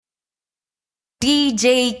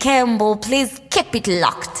DJ Campbell, please keep it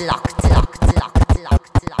locked. Young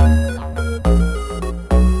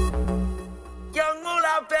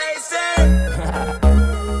Moolah, baby.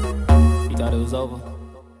 You thought it was over?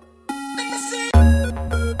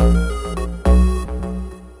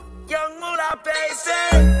 Young Moolah, baby.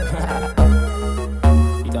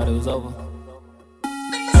 You thought it was over?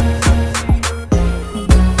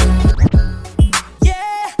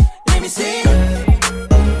 Yeah, let me see.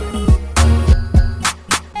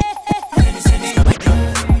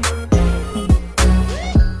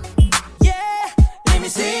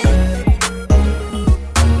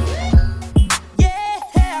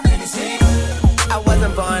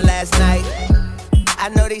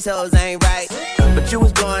 These hoes ain't right, but you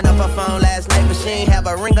was blowing up her phone last night, but she ain't have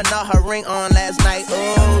a ring or not her ring on last night.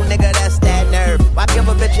 Ooh, nigga, that's that nerve. Why give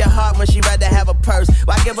a bitch your heart when she rather have a purse?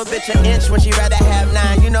 Why give a bitch an inch when she rather have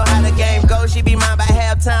 9? You know how the game goes, she be mine by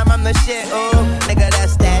halftime, I'm the shit. Ooh, nigga,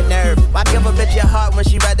 that's that nerve. Why give a bitch your heart when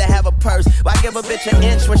she rather have a purse? Why give a bitch an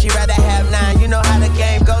inch when she rather have 9? You know how the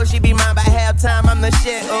game goes, she be mine by halftime, I'm the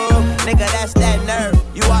shit. Ooh, nigga, that's that nerve.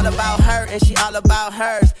 You all about her and she all about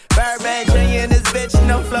hers. Birdman Jr. and this bitch,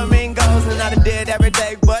 no flamingos. And I done did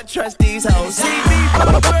everything but trust these hoes. See me for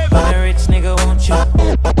the grip. But a rich nigga won't you?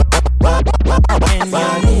 And your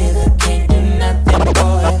nigga can't do nothing,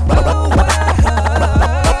 boy.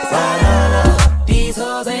 These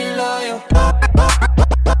hoes ain't loyal.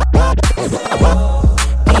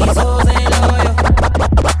 These hoes ain't loyal.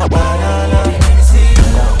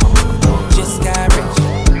 Just got rich.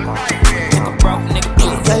 Took a broke nigga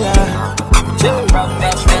bitch. Took a broke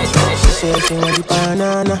bitch. She want the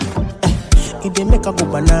banana. It dey make her go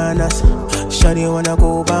bananas. Shawty wanna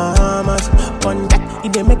go Bahamas. On that,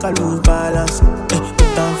 it dey make her lose balance.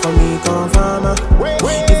 Put down for me, come farmer.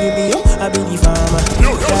 If you be you, I be the farmer.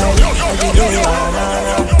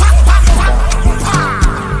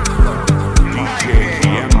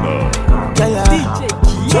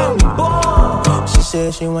 She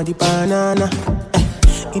said she want the banana.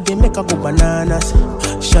 It dey make her go bananas.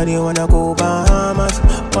 Shawty wanna go Bahamas.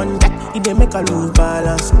 On that, it dey make her lose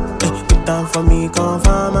balance. Put down for me, come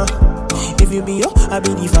farmer. If you be yo, I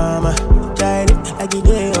be the farmer. Try it like you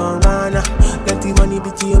day on Ghana. Let the money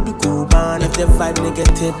be to you, be cool, man. If the vibe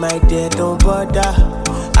negative, my dear, don't bother.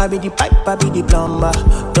 I be the pipe, I be the plumber.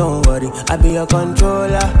 Don't worry, I be your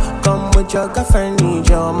controller. Come with your girlfriend, need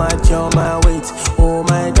your match, your my weight, oh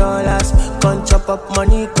my dollars. Come chop up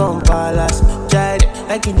money, come palace. Try it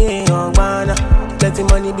like you day on Ghana. Let the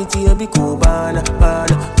money be to you, be cool, banana.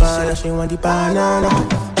 She want the banana.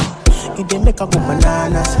 It dey make her go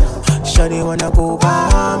bananas. Shawty wanna go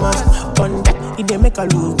Bahamas. On that, it dey make her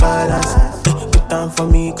lose balance. Put down for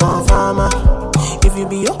me, come farmer. If you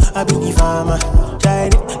be yo, I be the farmer. Try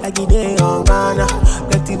it like you day on Ghana.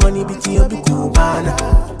 Let the money be to you, be cool, banana.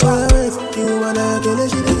 Always, you wanna kill her,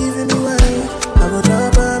 she dey giving me wine. I go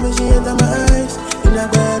drop her, me she enter my eyes. In a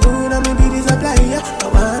bedroom, I me be the supplier. No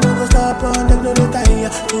one no go stop on them, no retire.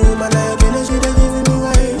 You wanna kill her, she dey giving me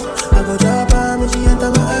wine. I go drop her, me she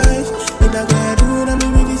enter my eyes. In a bedroom, I me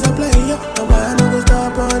be the supplier. No one no go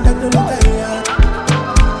stop on them, no retire.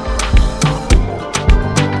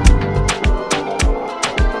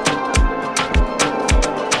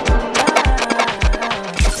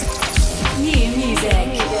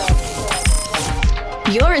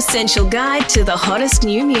 Your essential guide to the hottest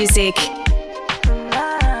new music.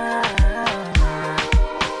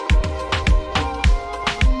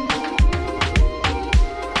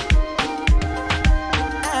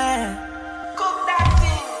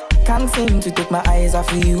 Can't seem to take my eyes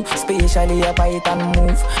off of you, especially up I and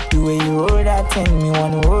move. The way you roll that thing, me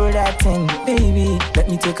wanna roll that thing. Baby, let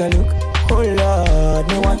me take a look. Oh Lord,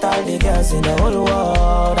 me want all the girls in the whole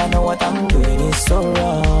world. I know what I'm doing is so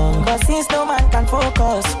wrong, but since no man can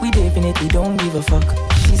focus, we definitely don't give a fuck.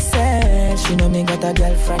 She said she know me got a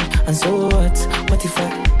girlfriend, and so what? What if I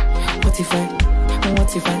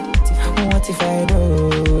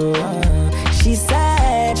do? She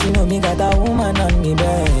said she know me got a woman on me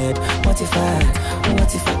bed. What if I,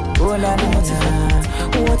 oh la la,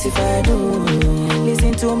 what if I do?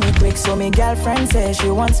 Listen to me quick, so me girlfriend says she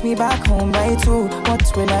wants me back home by 2.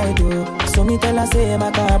 What will I do? So me tell her say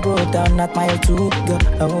my car broke down at mile 2. Girl,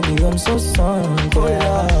 I won't be home so soon. Oh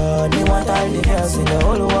Lord, me want all the girls in the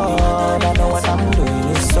whole world. I know what I'm doing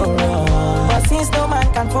is so wrong, but since no man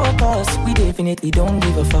can focus, we definitely don't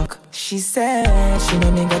give a fuck. She said she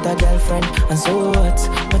know me got a girlfriend, and so what?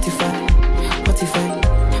 What if I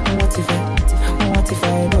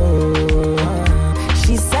do?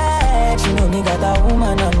 She said she know me got a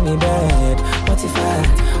woman on me bed. What if I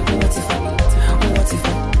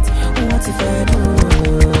do?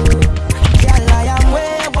 Girl, I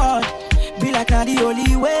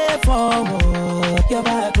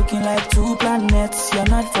like two planets. You're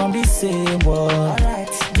not from the same world. Alright,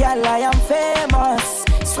 girl, I am famous.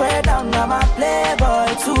 Swear down, I'm a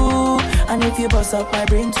playboy too. And if you bust up my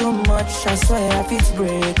brain too much, I swear if it's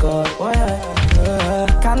break up.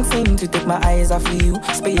 Can't seem to take my eyes off you,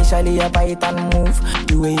 especially your bite and move.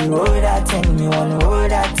 The way you roll that thing, me wanna roll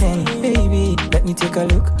that thing. Baby, let me take a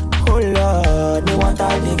look. Oh Lord, they want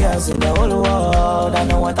all the girls in the whole world. I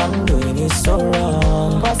know what I'm doing is so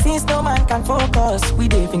wrong, but since no man can focus, we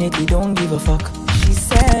definitely don't give a fuck. She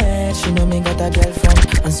said she know me got a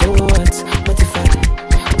girlfriend, and so what? What if I do?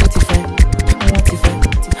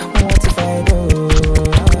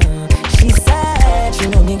 She said she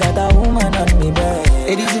know me got a woman on me bed.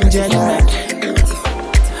 Ladies and gentlemen,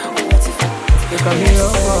 you come here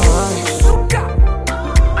over.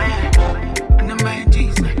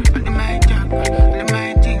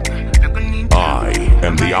 I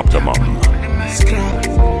am the optimum.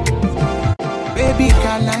 Baby,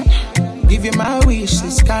 can I give you my wish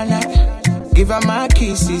list? Can I give her my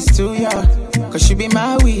kisses to you? Cause she be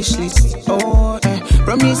my wish list. Oh,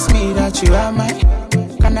 promise me that you are mine.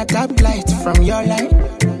 Can I tap light from your light?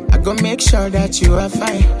 I go make sure that you are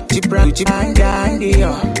fine. Gucci and dandy,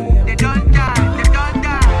 yo. They don't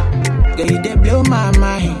die. Girl, you they blow my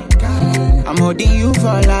mind. I'm holding you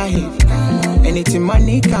for life. Anything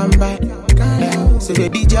money can buy. So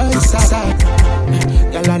baby, just aside.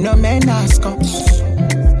 Girl, I know men ask come.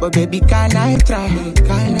 But baby, can I try?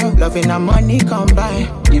 Loving and money combine.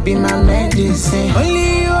 You be my medicine.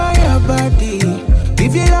 Only you are your body.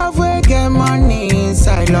 If you love, we get money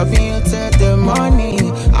inside. Loving you till the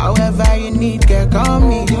morning. However you need, get on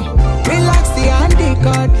me. Relax the handy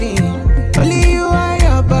cuddly. Only you are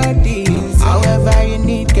your body. However you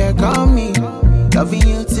need, get on me. Loving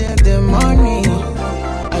you till the morning.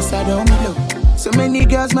 As I don't blow. So many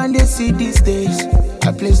girls, man, they see these days.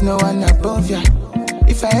 I place no one above ya.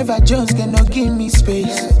 If I ever Jones, can no give me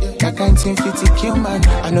space. I can't seem fit to kill man.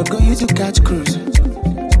 I no go you to catch cruise.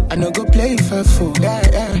 I no go play for fool.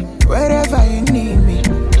 Wherever you need me,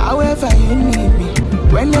 however you need me,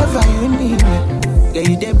 whenever you need me. Girl,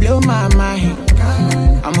 you they blow my mind.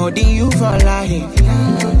 I'm holding you for life.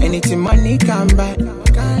 Anything money can buy.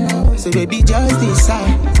 So baby, just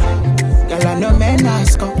decide. Girl, I know men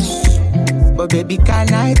ask come. But baby,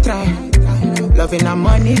 can I try? Loving and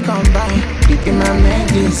money combine. You be my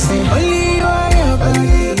medicine. Only you are your body.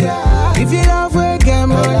 If you love, we get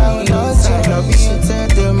money inside. Loving you till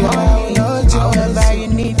the morning. However you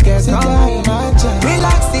need, get on.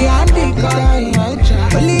 Relax the handy cuddly.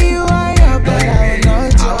 Only you are your body.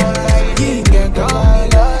 However you need, get on.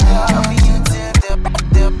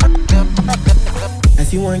 I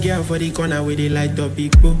see one girl for the corner where they light up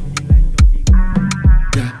people.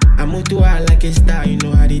 I move to her like a star, you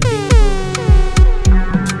know how they think.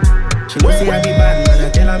 She know say I be bad, man. I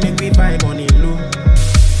tell her make me vibe on it low.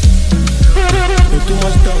 No too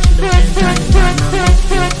much talk, she don't spend time.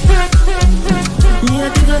 Me, I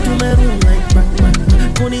take her to my room like back.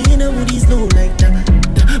 Pony in her booty slow like that.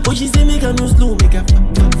 But she say make her no slow, make her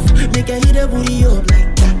make her hit her booty up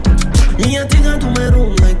like that. Me, I take her to my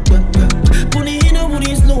room like back. Pony in her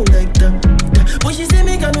booty slow like that. But she say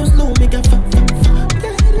make her no slow, make her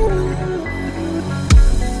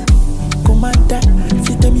Commander,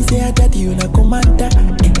 she tell me say her daddy you na commander.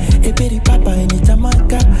 A baby papa in a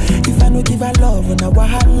Jamaica. If I no give her love on a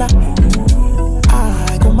wahala.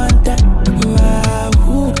 Commander,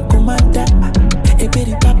 commander. A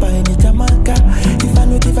baby papa in a Jamaica. If I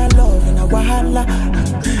no give her love on a wahala.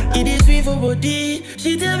 It is sweet for body.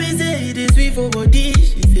 She tell me say it is sweet for body.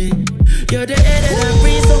 She say you're the air that I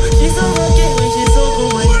breathe. So she's so okay when she's so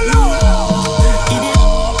good.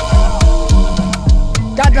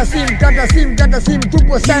 Got a sim,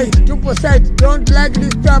 2%. Don't like this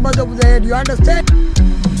disturbance of the head, you understand?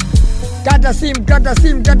 Got a sim,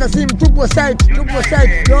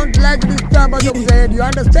 2%. Don't like this disturbance of the head, you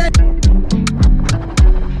understand?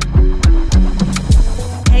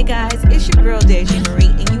 Hey guys, it's your girl Deja Marie,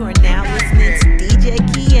 and you are now listening to DJ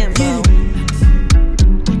Kiembo.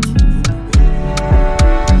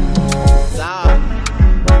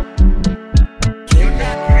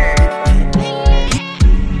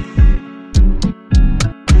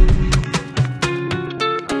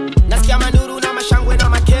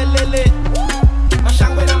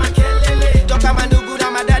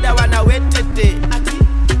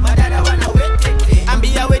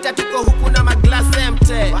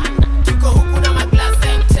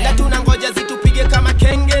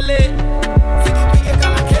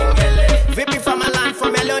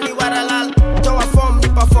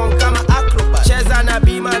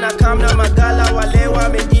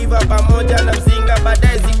 Pamoja na mzinga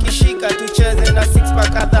baadaye zikishika tucheze na six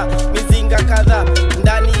pack kadhaa.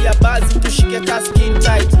 nishike skin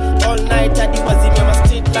tight. All night hadi wazime ma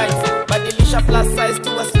street lights. Badilisha plus size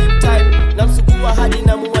to a slim type. Namsugua hadi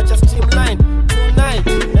namuacha streamline. Tonight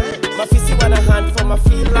mafisi wana hand for my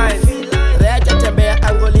feel line. Reacha tembea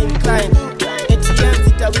angle incline. ATM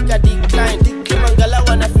zitawika decline. Kimangala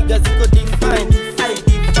wana figure ziko define. I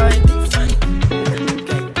define.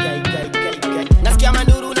 Nasikia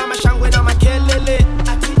manduru na mashangwe na makelele.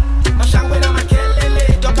 Mashangwe na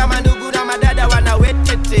makelele. Toka mandugu na madada wana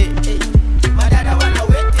wetete. Madada wana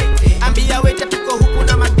wetete. Ambia wete tuko huku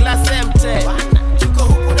na maglass empty. Tuko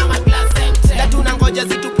huku na maglass empty. Na tunangoja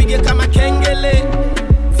zitupige kama kengele.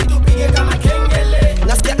 Zitupige kama kengele.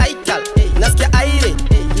 Nasikia Aital, nasikia Aire.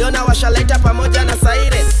 Leo na washalaita pamoja na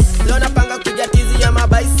Saire. Leo napanga kuja tizi ya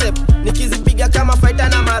mabicep. Nikizipiga kama fighter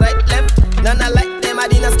na ma right left. Na na like them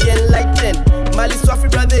hadi nasikia enlightened. Mali swafi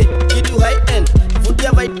brother, kitu high end.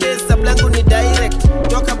 Vutia vitesse, sablangu ni direct.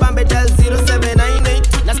 Toka Bambe dial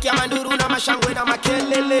 0798. Nasikia manduru na mashangwe na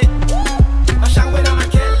makelele. Mashangwe na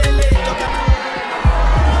makelele. Toka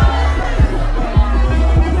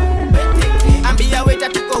ambia weta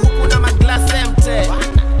tuko huku na maglass empty.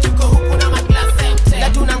 Tuko huku na maglass empty. Na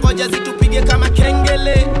tunangoja zitupige kama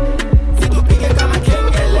kengele. Zitupige kama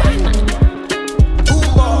kengele.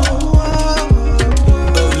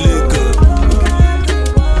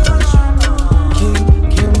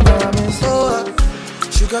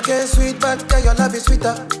 Sugar cane sweet, but your love is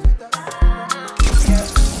sweeter.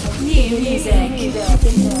 New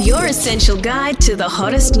music. Your essential guide to the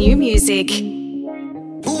hottest new music.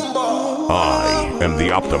 I am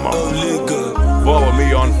the Optimum. Follow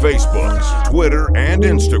me on Facebook, Twitter, and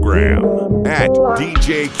Instagram at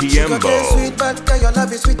DJ Sugar cane Kiembo. sweet, but your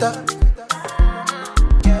love is sweeter.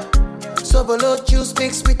 So below juice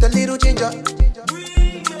mixed with a little ginger.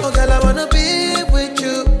 Oh girl, I wanna be with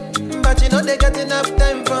you, but you know they got enough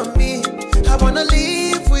time for me. I wanna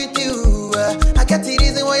live with you. I get the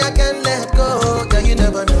reason why I can't let go. Girl, you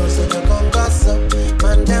never know, so you gon' gossip.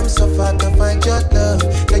 Man, them so far to find your love.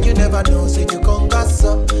 Girl, you never know, so you gon'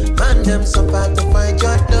 gossip. Man, them so far to find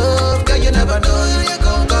your love. Girl, you never know, you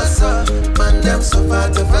gon' gossip. Man, them so far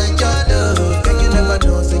to find your love. Girl, you never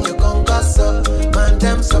know, so you gon' gossip. Man,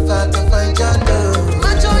 them so far to find your love.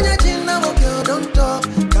 Match on your chin, now, girl, don't talk.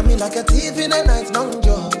 Got me like a thief in the night, long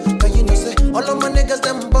jaw. But you know, say, all of my niggas,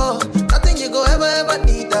 them ball. Nothing you go ever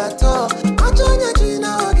need at all. Match on your chin,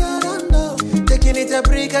 now, girl, don't know. Taking it a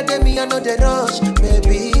break, and then me, I know the rush.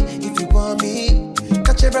 Baby, if you want me,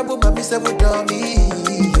 catch a rebel, mommy, say, with me.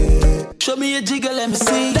 Yeah. Show me a jigger, let me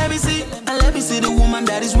see. Let me see. And let me see the woman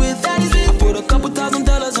that is with. That is with. Put a couple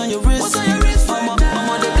 $1,000 on your wrist. What's on your wrist? Mama,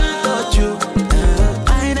 they can't touch you.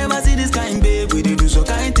 I ain't never see this kind, babe. We do some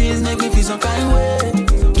kind things, make me feel some kind way.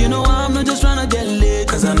 You know I'm not just tryna get laid,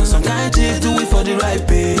 cause I know some kind chicks do it for the right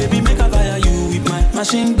pay. Baby, make I fire you with my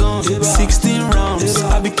machine gun. 16 rounds,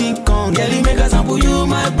 I be King Kong. Girlie, make I sample you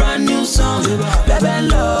my brand new song. Baby,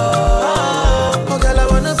 love. Oh girl, I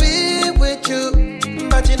wanna be with you,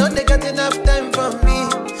 but you know they got enough time for me.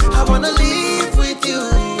 I wanna live with you.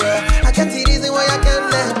 I can't see reason why I can't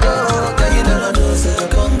let go. Girl, you never know, say you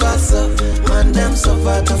gon' gossip. Man, them so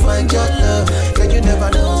far to find your love. Girl, you never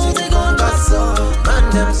know, say you gon' gossip. Man,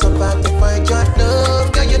 them so far to find your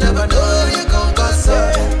love. Girl, you never know, you gon'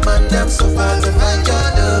 gossip. Man, them so far to find your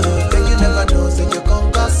love. Girl, you never know, say you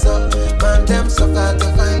gon' gossip. Man, them so far to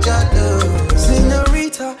find your love.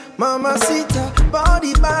 Señorita, mamacita,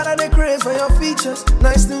 body bad and the craze for your features.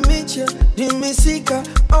 Nice to meet you, Jimmy Sika.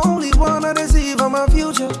 Only wanna deceive on my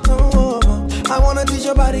future. Oh, I wanna teach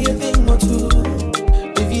your body a thing or two.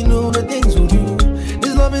 If you know the things we do,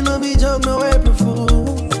 this loving no be joke, no April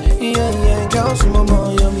Fool. Yeah, girl, so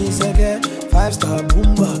mama, you me say get 5-star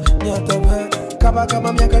boomba, nyata kaba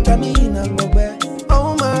kaba miaka tamina ngobe.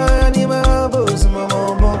 Oh my, I need my elbows,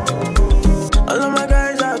 mama. All of my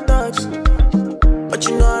guys are thugs, but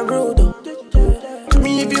you know I'm rude though. I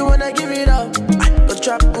mean, if you wanna give it up, I go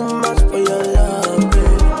trap much for your love.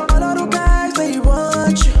 All of the guys, they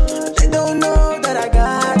want you, but they don't know that I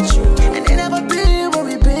got you. And they never been what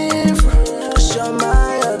we've been through. That's your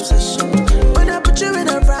my obsession. When I put you in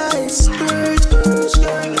a right skirt,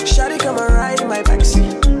 shawty come and ride in my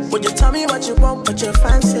backseat. Would you tell me what you want, what you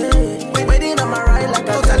fancy? When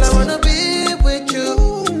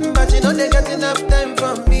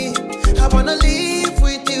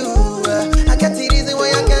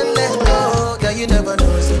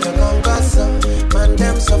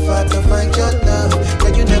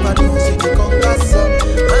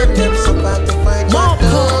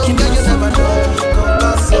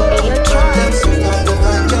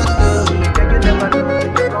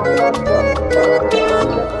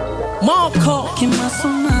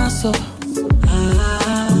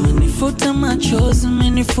umenifuta machozi,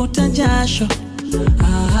 umenifuta jasho.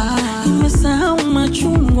 Nimesahau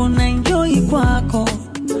machungu na enjoy kwako.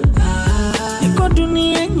 Niko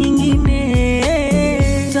dunia nyingine,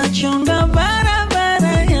 tachonga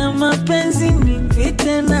barabara ya mapenzi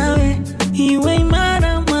nipite nawe. Iwe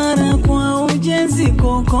imara mara kwa ujenzi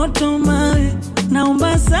kokoto mawe.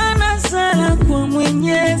 Naomba sana sana kwa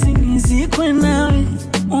Mwenyezi nizikwe nawe.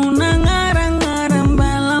 Unang'ara ng'ara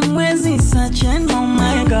mbala mwezi such an oh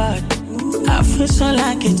my God. I feel so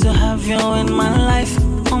lucky to have you in my life,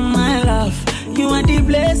 oh my love. You are the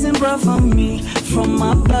blessing brought for me from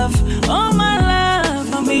above. Oh my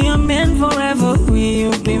love, I'll be your man forever. Will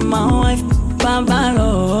you be my wife, Baba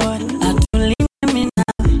Lord? I don't leave me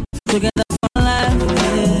now, together for life.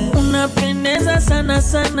 Yeah. Unapendeza sana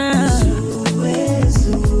sana,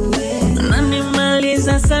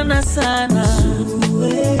 unanimaliza sana sana.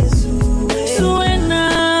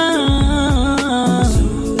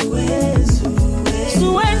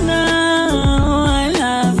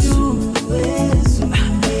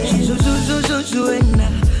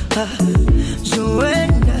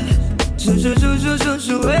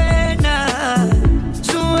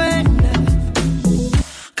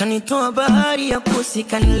 Kanitoa bahari ya Pusi,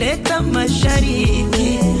 kanileta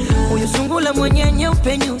mashariki. Huyu sungula mwenye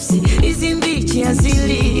nyeupe nyusi, hizi mbichi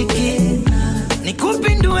haziliki.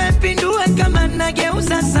 Nikupindue pindue kama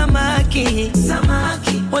nageuza samaki.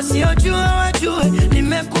 Wasiojua wajue,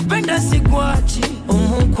 nimekupenda sikuachi.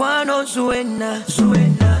 Omukwano Zuena,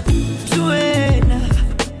 Zuena, Zuena.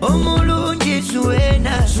 Omulungi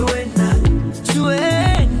Zuena, Zuena,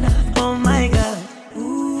 Zuena. Oh my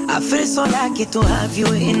God, I feel so lucky to have you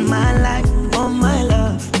in my life, oh my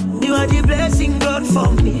love. You are the blessing God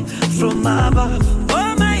for me from above,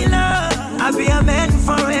 oh my love. I'll be a man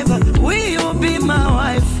forever, will you be my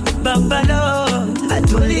wife, Baba Lord? I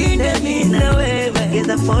told you them in the way,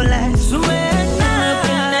 together for life. Zuena,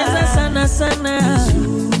 napendeza sana sana.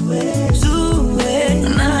 Zuena,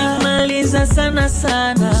 nanimaliza sana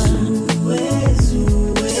sana.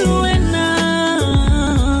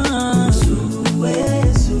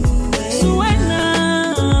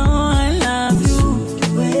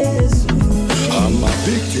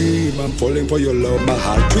 I'm falling for your love, my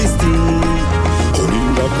heart twisting.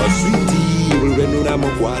 Holding back my sweetie, wewe na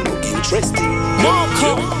mwana interesting.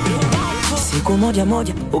 Siku moja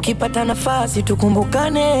moja ukipata nafasi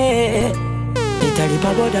tukumbukane.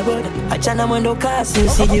 Nitalipa boda boda, achana mwendo kasi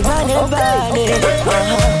usijivane bane.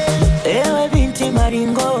 Ewe binti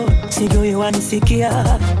maringo, sijui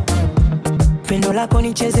wanisikia. Pendo lako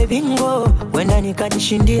nicheze bingo, wenda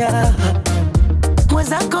nikajishindia.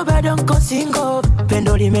 Mwenzako bado nko single,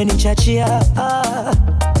 pendo limenichachia.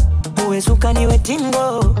 Uwezuka niwe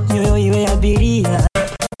tingo, nyoyo iwe abiria.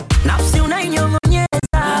 Nafsi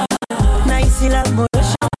unainyong'onyeza, na isila moyo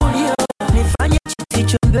shambulio. Nifanye chiti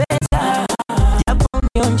chombeza, japo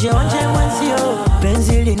mionje onje mwenzio.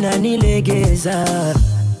 Penzi linanilegeza,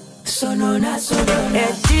 sonona sonona.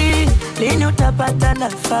 Eti, lini utapata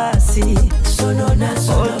nafasi? Sonona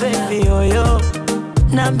sonona. Oh baby yoyo,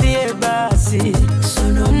 nambie basi.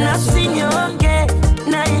 Nafsi nyonge,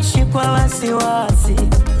 naishi kwa wasiwasi.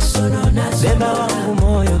 Beba wangu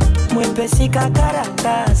moyo, mwepesi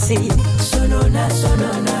kakaratasi. Sonona,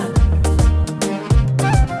 sonona.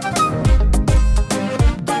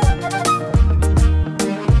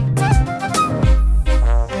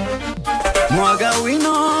 Mwaga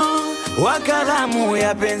wino wa kalamu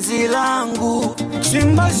ya penzi langu.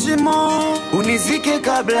 Chimba shimo, unizike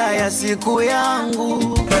kabla ya siku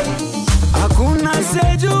yangu. Hakuna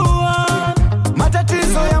sejua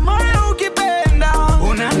matatizo ya moyo ukipenda.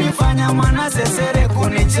 Unanifanya mwana sesere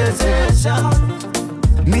kunichezesha.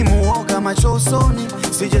 Mimi muoga macho usoni,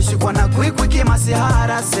 sijashikwa na kwikwi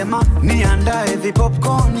kimasihara. Sema niandae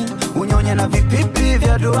vipopcorn, unyonye na vipipi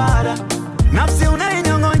vya duara. Nafsi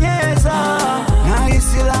unainyong'onyeza, na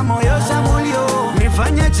isila moyo shambulio.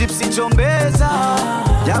 Nifanye chipsi chombeza,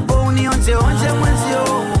 japo unionje onje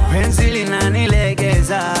mwenzio. Penzi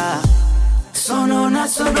linanilegeza, sonona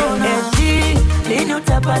sonona. Eti, lini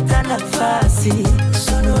utapata nafasi?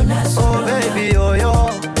 Sonona sonona. Oh baby yoyo,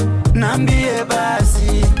 nambie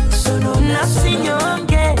basi. Sonona, nafsi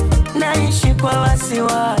nyonge, naishi kwa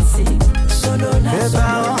wasiwasi. Sonona,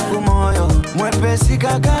 beba wangu moyo, mwepesi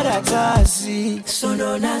kakaratasi.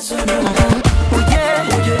 Sonona sonona.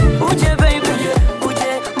 Uje baby,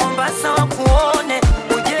 uje Mombasa wakuone.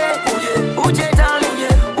 Uje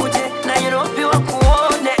darling, uje Nairobi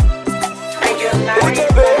wakuone. Uje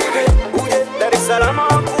baby, uje Dar es Salaam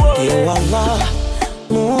wakuone. Ya Allah,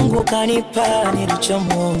 Mungu kanipa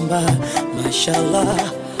nilichomuomba. Mashallah,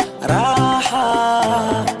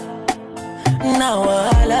 raha na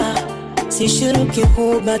wala sishiruki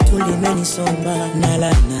kuba tulimenisomba.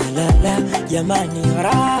 Nala jamani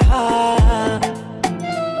raha.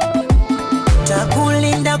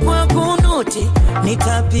 Takulinda kwa kunuti,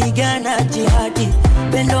 nitapigana jihadi,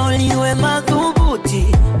 pendo liwe madhubuti,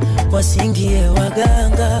 wasingie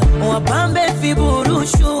waganga, wapambe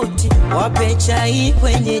viburushuti, wape chai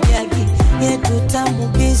kwenye jagi, yetu tamu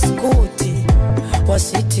biskuti,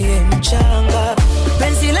 wasitie mchanga.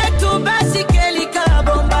 Penzi letu basi kelika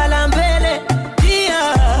bomba la mbele,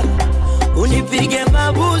 pia unipige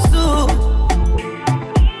mabusu,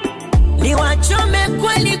 niwachome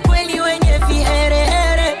kweli kweli wenye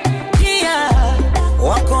viherehere, pia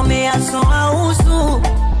wakomea soausu.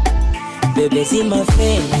 Bebe zima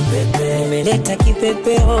feni pepe, nimeleta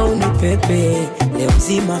kipepeo ni pepe. Leo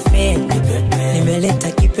zima feni pepe,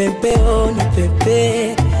 nimeleta kipepeo ni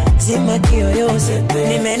pepe. Zima kiyoyozi,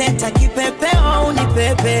 nimeleta kipepeo ni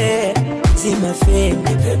pepe. Zima feni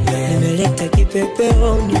pepe, nimeleta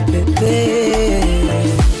kipepeo ni pepe.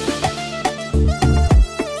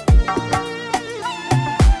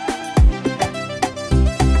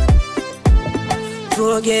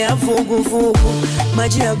 Tuogea vuguvugu,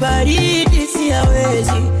 maji ya baridi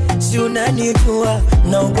siyawezi. Si unanijua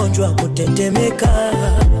na ugonjwa kutetemeka,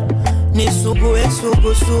 nisugue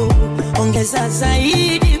sugu, ongeza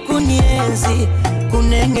zaidi kunienzi,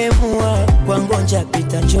 kunengemua kwa ngonja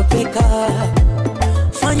pita chopeka.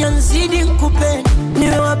 Fanya nzidi nkupende,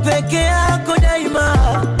 niwe wapeke yako daima,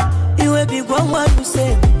 iwe bigwa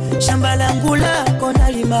mwaduse, shamba langu lako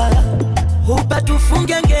nalima. Hupa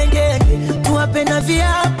tufunge ngengenge, tuwape na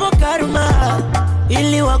viapo karma,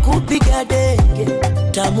 ili wakupiga denge,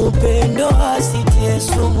 tamu pendo asitie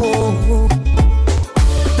sumu.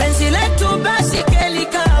 Penzi letu basi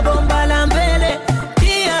kelika bomba la mbele,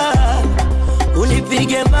 pia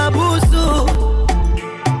unipige mabusu,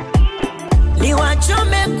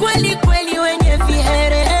 niwachome kweli kweli wenye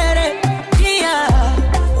viherehere, pia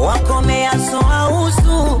wakomea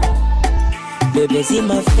soausu. Bebe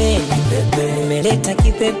zima feni pepe, nimeleta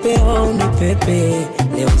kipepeo ni pepe.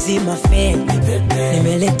 Leo zima feni pepe,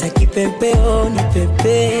 nimeleta kipepeo ni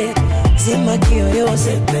pepe. Zima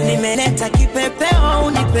kiyoyozi, nimeleta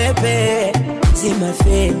kipepeo ni pepe. Zima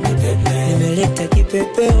feni pepe, nimeleta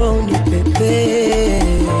kipepeo ni pepe.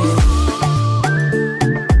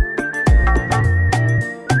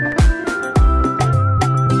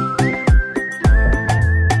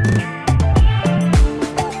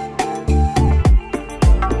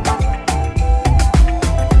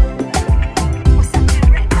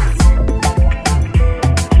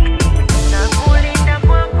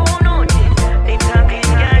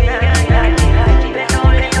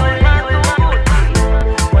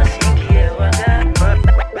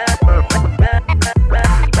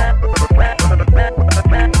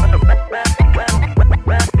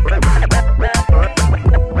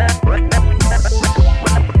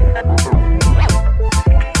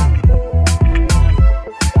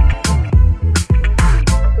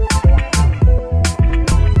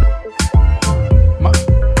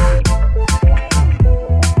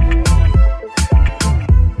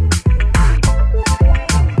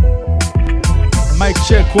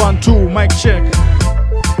 Check 1 2, mic check.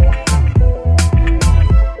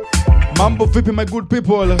 Mambo vipi my good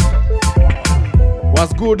people?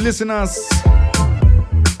 What's good listeners?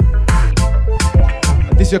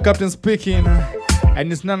 This is your captain speaking,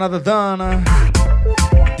 and it's none other than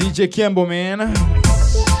DJ Kembo, man.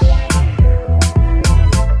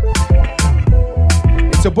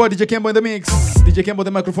 It's your boy DJ Kembo in the mix. DJ Kembo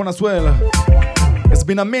the microphone as well. It's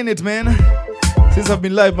been a minute, man, since I've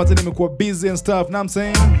been live, but I'm quite busy and stuff, know what I'm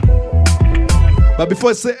saying? But before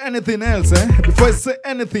I say anything else, before I say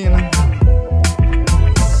anything,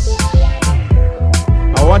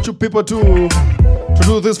 I want you people to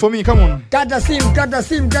do this for me, come on. Cut a sim,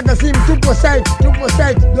 tupo side.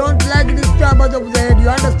 Don't like this disturbance of the head, you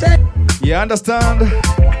understand? You understand?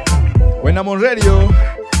 When I'm on radio,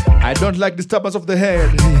 I don't like disturbance of the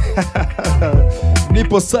head.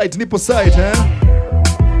 Nipple sight,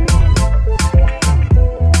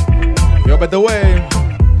 Yo, by the way,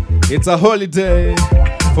 it's a holiday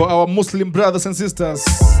for our Muslim brothers and sisters.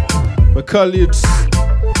 We call it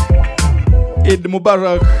Eid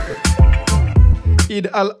Mubarak, Eid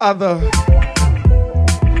Al Adha.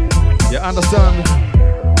 You understand?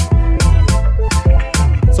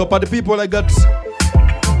 So for the people, I got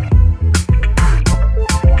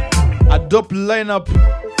a dope lineup,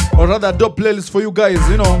 or rather a dope playlist for you guys,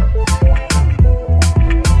 you know.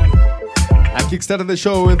 I kickstarted the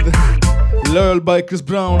show with Loyal by Chris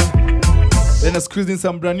Brown. Then I squeezed in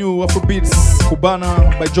some brand new Afrobeats,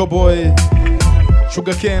 Cubana by Joe Boy,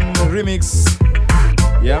 Sugarcane remix.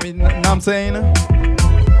 Yeah, I mean, know what I'm saying? And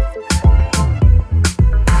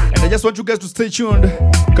I just want you guys to stay tuned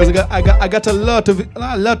because I got a lot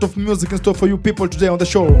of music in store for you people today on the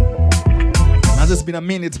show. Now it's been a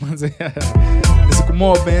minute, man. It's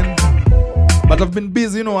more, man. But I've been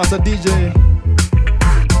busy, you know, as a DJ.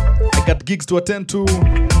 I got gigs to attend to.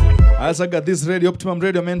 I also got this radio, Optimum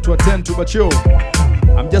Radio, man, to attend to. But yo,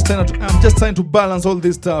 I'm just trying to balance all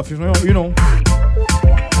this stuff, you know.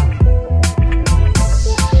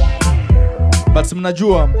 But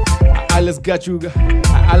mnajua, I always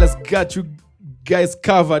got you guys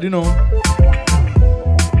covered, you know.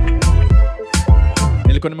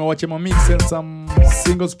 Nilikuwa nimewacha my mix and some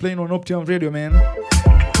singles playing on Optimum Radio, man.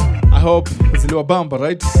 I hope ziliwa bamba,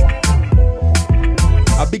 right?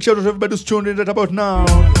 A big shout out to everybody who's tuned in right about now.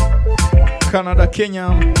 Canada, Kenya,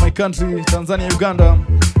 my country, Tanzania, Uganda,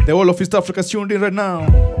 the whole of East Africa is tuned in right now.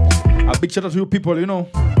 A big shout out to you people, you know.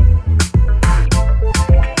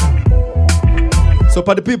 So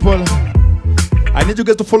for the people, I need you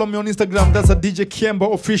guys to follow me on Instagram. That's a DJ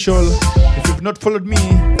Kiemba Official. If you've not followed me,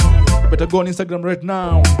 you better go on Instagram right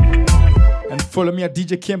now and follow me at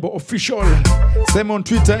DJ Kiemba Official. Same on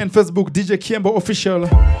Twitter and Facebook, DJ Kiemba Official.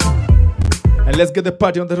 And let's get the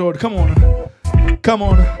party on the road. Come on,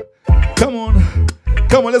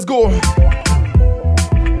 let's go.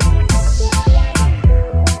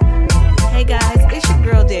 Hey guys, it's your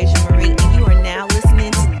girl Deja Marie, and you are now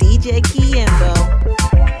listening to DJ Kiemba.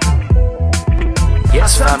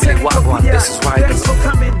 Yes, family, Wagwan, this is why. Thanks for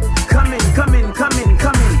coming.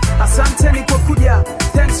 Asante kwa kuja.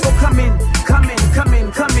 Thanks for coming.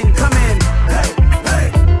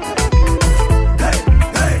 Hey.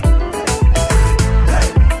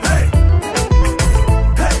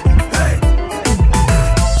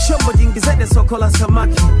 Shombo jingizede soko la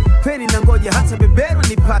samaki. Peni na ngoja hata beberu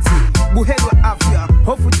ni pati. Buheri wa afya,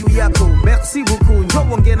 hofu juu yako. Merci beaucoup,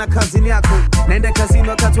 njoo ongea na kazini yako. Naenda kazini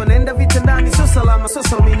wakati wanaenda vitandani. Sio salama, sio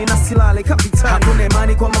salamini na silale kapitani. Hakuna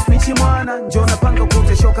imani kwa masnichi mwana. Njoo napanga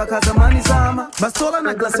kute shoka kazamani zama. Bastola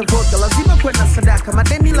na glasi vodka, lazima kwenda sadaka.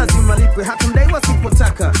 Madeni lazima lipwe, hata mdai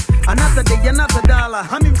wasipotaka. Another day, another dollar.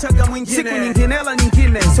 Hami mchaga mwingine, siku nyingine, hela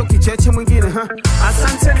nyingine. Sio kicheche mwingine,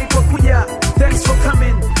 Asante ni kwa kuja. Thanks for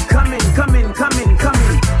coming.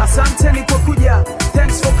 Asante ni kwa kuja.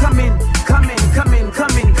 Thanks for coming.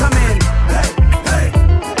 Hey.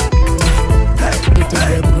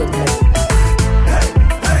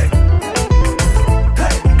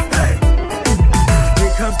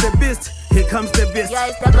 Here comes the beast. Yeah,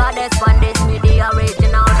 it's the goddess one, this me the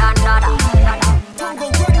original dandada.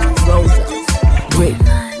 Rosa, great.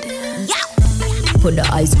 Yeah. Put the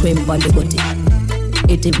ice cream on the booty.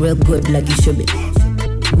 Eat it real good like you should be.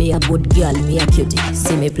 Me a good girl, me a cutie.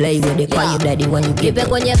 See me play with it, call you daddy when you give it.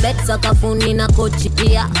 Kwenye bed sakafuni na kochi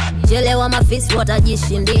pia. Chelewa mafisi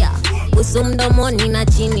watajishindia. Uso mdomoni na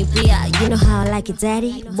chini pia. You know how I like it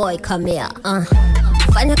daddy? Boy come here.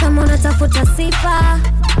 Fanya kama unatafuta sifa.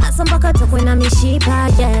 Asa mpaka tokwe na mishipa,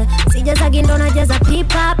 yeah. Sijaza gindo na jaza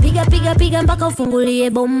pipa. Piga mpaka ufungulie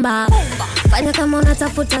bomba. Fanya kama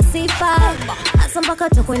unatafuta sifa. Asa mpaka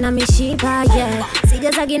tokwe na mishipa, yeah.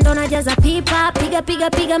 Sijaza gindo na jaza pipa.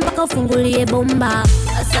 Piga mpaka ufungulie bomba.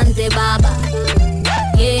 Asante baba,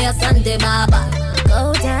 yeah, asante baba.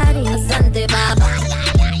 Go daddy, asante baba,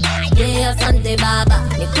 yeah, asante baba.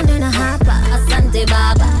 Nikunde na hapa, asante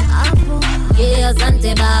baba. Yeah,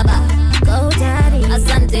 asante baba. Go daddy,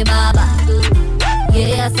 asante baba.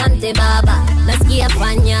 Yeah, asante baba. Nasikia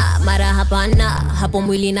fanya, mara hapana. Hapo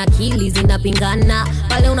mwili na akili zinapingana.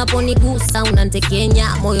 Pale unaponigusa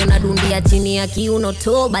unantekenya. Moyo nadundia chini ya kiuno.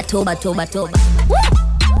 Toba. Woo!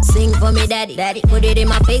 Sing for me daddy. Put it in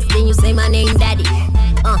my face, then you say my name daddy.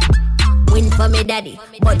 Win for me daddy.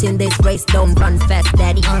 But in this race don't run fast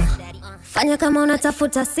daddy. Fanya kama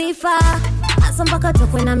unatafuta sifa. Asa mpaka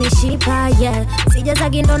tokwe na mishipa, yeah. Sijaza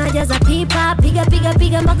gindo na jaza pipa.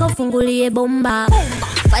 Piga mpaka ufungulie bomba.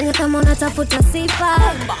 Fanya kama unatafuta sifa.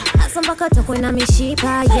 Asa mpaka tokwe na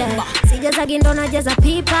mishipa, yeah. Sijaza gindo na jaza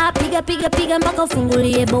pipa. Piga mpaka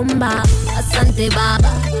ufungulie bomba. Asante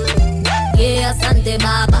baba, yeah, asante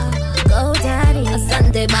baba. Go daddy,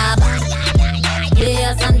 asante baba,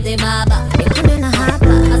 yeah, asante baba. Nikunde na hapa,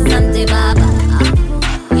 asante baba.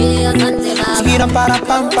 Yeah, asante baba. Gira para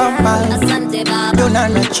pam pam pam. Asante baba. Dona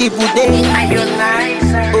na chibude.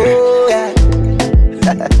 Oh yeah.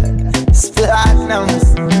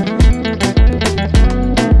 Platinums.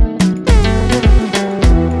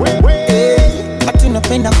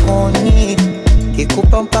 Hatunapenda koni.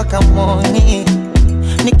 Kikupa mpaka moni.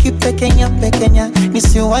 Nikipekenya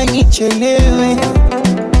nisiwahi nichelewe.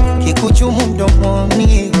 Kikuchumu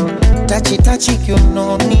mdomoni. Tachi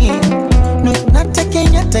kiunoni.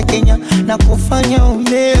 natekenya tekenya na kufanya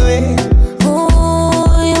ulewe.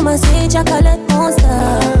 Ooh, you must say chocolate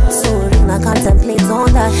monster. So ring, I contemplate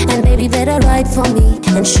on that. And baby, better write for me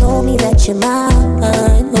and show me that you're mine.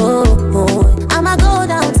 Oh, oh. I'ma go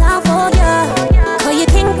downtown for ya. Call you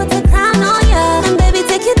king, put the crown on ya. And baby,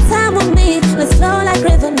 take your time with me. Let's flow like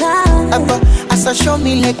river now. Apa, asa show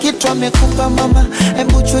me like kitu amekupa mama.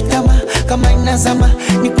 Embu chutama kama inazama.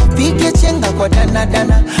 Nikupige chenga kwa dana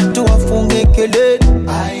dana. Tuwafunge kelele.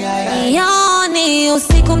 Ay, ay, ay. Yoni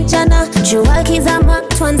usiku mchana, jua kizama,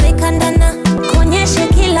 tuanze kandana. Konyeshe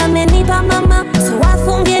kila amenipa mama,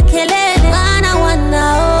 tuwafunge kelele. Wana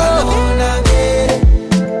wanao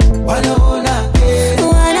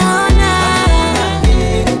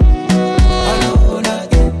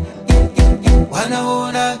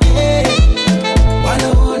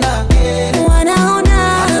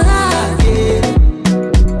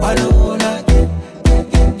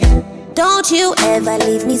Don't you ever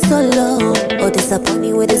leave me solo or disappoint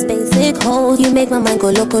me with this basic hold. You make my mind go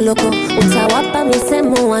loco loco. Utawapa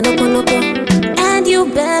misemo wanoko loko. And you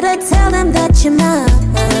better tell them that you're mine.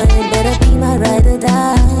 Better be my ride or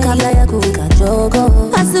die. Kabla ya kuwika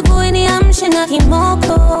jogo, asubuhi niamshe na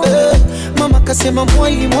kimoko. Mama kasema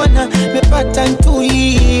mwali mwana mepata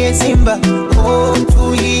ntulie Simba. Oh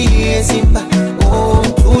ntulie Simba. Oh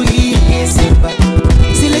ntulie Simba.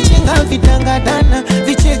 Zile chenga vidangadana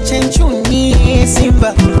vicheche nchuni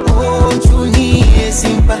Simba. Oh nchuni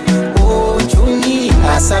Simba. Oh nchuni.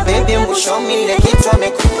 Asa bebe mshomile kitu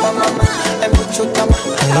amekupa mama. Embuchutama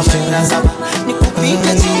kama inazama.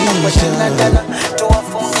 Nikupige chini kwa shanadana.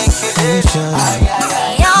 Tuwafunge kelele.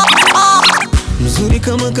 Mzuri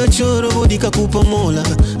kama kachoro bodi kakupa mola.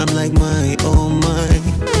 I'm like my oh my.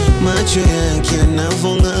 Macho yake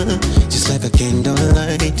yanavonga just like a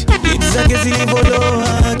candlelight. Zake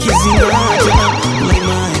ziliboloa kizingaja. Like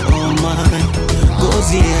my oh my.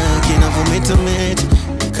 Gozi yake inavometameta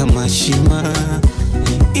kama shima.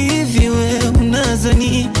 Hivi we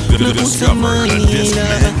unazani na kutamani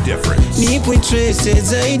nipo interested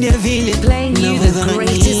zaidi ya vile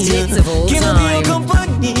navyodhania. Kina vio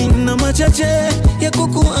kampani na machache ya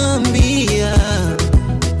kukuambia.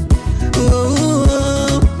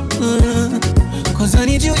 Cause I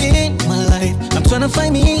need you in my life. I'm tryna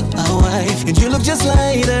find me a wife. And you look just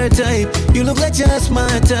like her type. You look like just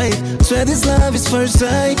my type. Swear this love is first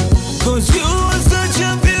sight. Cause you are such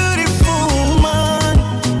a beautiful woman.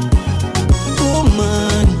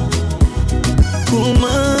 Woman.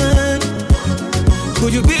 Woman.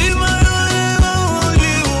 Could you be my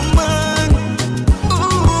only woman?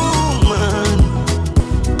 Woman.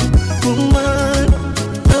 Woman.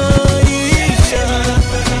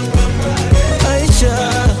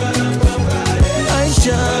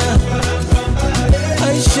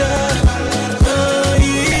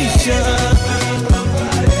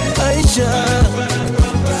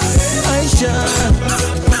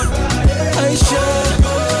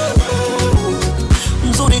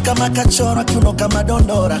 Mzuri kama kachora kiuno kama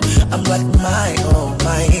dondora. I'm like my oh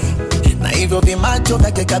my. Na hivyo vimacho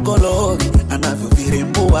vyake kagolori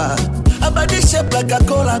anavyovirembua. Abadishe plaka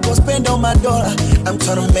kola go spend all my dollar. I'm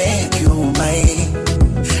tryna make you mine.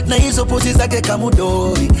 Na hizo pozi zake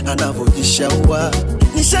kamudori anavyojishaua.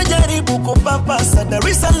 Nishajaribu kupapasa Dar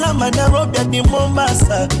es Salaam, Nairobi hadi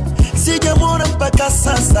Mombasa. Sijamwona mpaka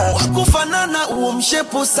sasa wakufanana uo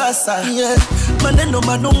mshepu sasa, yeah. Maneno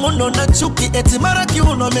manunguno na chuki eti mara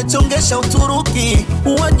kiuno amechongesha Uturuki.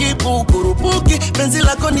 Uwajibu kurupuki penzi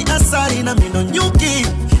lako ni asari na mino nyuki.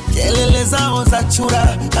 Kelele zao za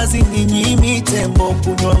chura hazininyimi tembo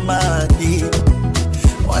kunywa maji.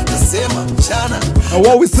 Watasema mchana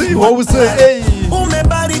what we say, hey.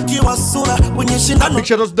 Umebarikiwa sura kwenye shindano. Big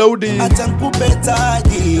shout out to Daudi atankupe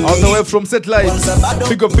taji. all the way from Satellite.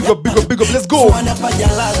 Big up, let's go.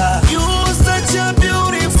 You such a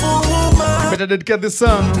beautiful woman. Better dedicate this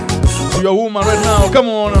song to your woman right now, come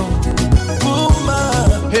on.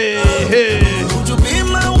 Woman. Hey. Would you be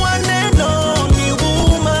my one and only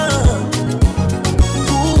woman?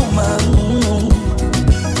 Woman.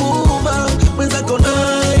 Woman. Whenza kona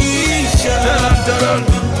Aisha.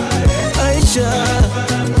 Aisha.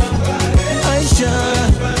 Aisha.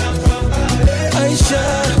 Aisha.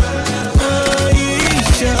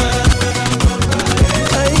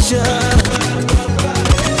 Aisha.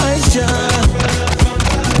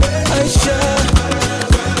 Aisha.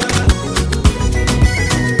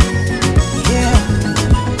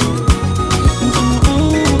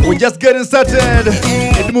 We're just getting started.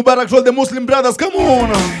 Eid Mubarak to all the Muslim brothers, come on.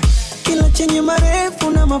 Kila chenye marefu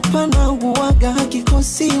na mapana huwaga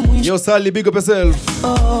hakikosi mwisho. Yo Sally, big up yourself.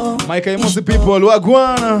 Mike Emosi people,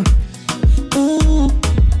 wagwana.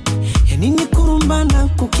 Yani kupambana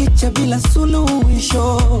kukicha bila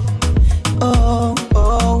suluhisho. Oh,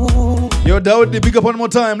 oh. Yo, Daudi, big up one more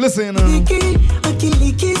time. Listen. They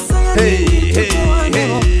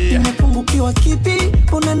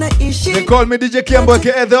call me DJ Kiambo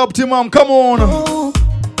aka The Optimum. Come on.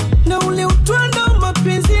 Na ule utwando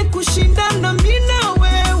mapenzi kushindana mimi na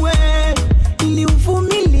wewe,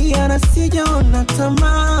 niliuvumilia na sijaona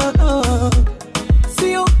tamaa.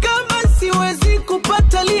 Sio kama siwezi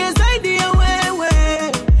kupata liye zaidi ya wewe,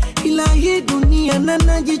 ila hii dunia na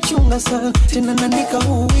najichunga sana. Tena naandika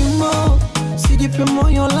huu wimbo, sijipe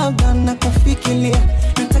moyo labda na kufikiria.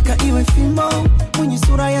 Nataka iwe fimbo, mwenye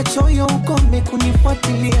sura ya choyo ukome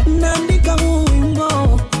kunifuatilia. Naandika huu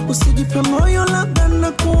wimbo, usijipe moyo labda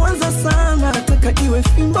na kuanza sana. Nataka iwe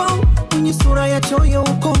fimbo, mwenye sura ya choyo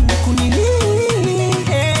ukome kunilia.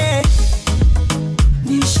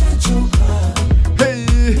 Nishachoka. Hey.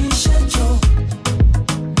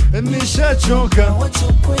 Nishachoka. Wacha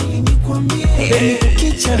kweli nikwambie. Hey.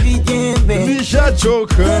 Ukicha vijembe.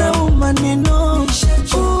 Nishachoka. Dharau maneno.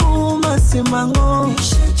 Masemango.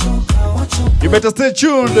 You better stay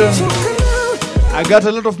tuned. I got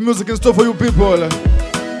a lot of music in store for you people.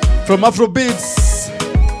 From Afro beats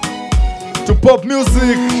to pop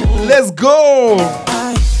music. Let's go.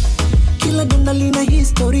 Kila donda lina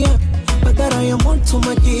historia, madhara ya moto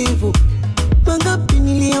majivu. Mangapi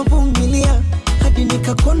niliyavumilia hadi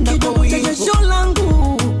nikakonda kwa wivu. Jasho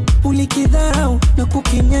langu ulikidharau na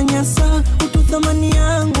kukinyanyasa, utu thamani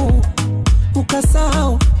yangu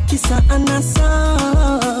ukasahau kisa anasa.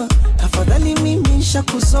 Afadhali mimi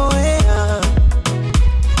nishakuzoea,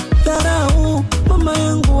 dharau mama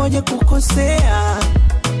yangu waje kukosea.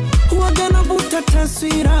 Huwaga navuta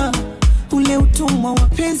taswira ule utumwa wa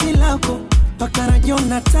penzi lako, mpaka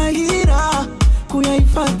rajona tahira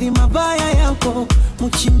kuyahifadhi mabaya yako.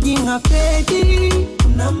 Mchinjinga pedi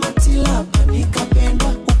kuna matilapa nikapenda,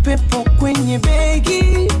 upepo kwenye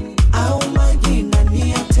begi au maji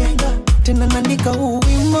ndani ya tenga. Tena naandika huu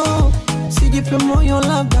wimbo, sijipe moyo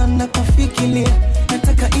labda na kufikiria.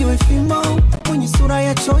 Nataka iwe fimbo, mwenye sura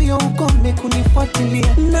ya choyo ukome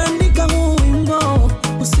kunifuatilia. Naandika huu wimbo,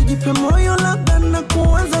 usijipe moyo labda na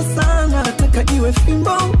kuanza sana. Nataka iwe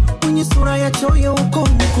fimbo, mwenye sura ya choyo ukome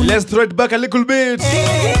kunifuatilia. Let's throw it back a little bit.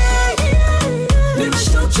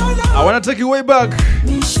 I wanna take you way back.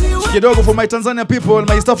 Kidogo for my Tanzania people,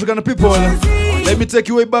 my East African people. Let me take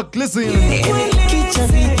you way back. Listen.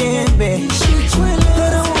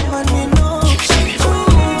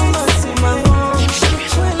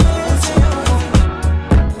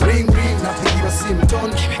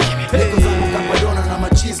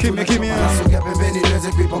 Kimya.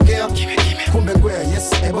 Kumbe ngwea,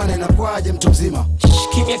 yes, ebwana inakuaje mtu mzima.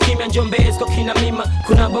 Kimya Njombe kwa kina mima.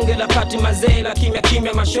 Kuna bonge la pati mazee la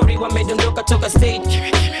kimya mashauri wamedondoka toka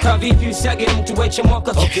stage. Kwa vipi usiage mtu weche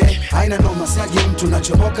moka. Okay, haina noma siage mtu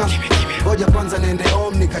nachomoka. Ngoja kwanza nende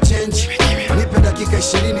home nika change. Nipe dakika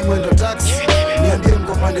 20 mwendo taxi. Niambie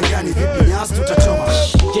mko pande gani, vipi nyasi tutachoma.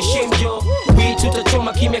 Jeshimjo,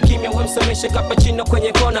 tutachoma kimya wemsomeshe kapachino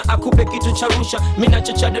kwenye kona. Akupe kitu cha rusha,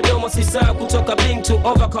 minacho cha Dodoma sisaa kutoka bling to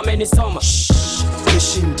over kama nisoma.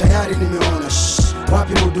 Jeshim tayari nimeona.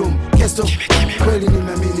 Wapi mudumu, kesto, kweli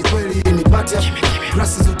nimeamini, kweli nipate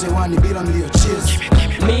grassi zote wani bila mlio cheers.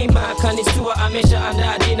 Mima kanistua amesha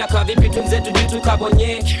andaa dina, kwa vipi tunzetu jitu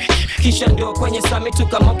kabonye. Kisha ndio kwenye summit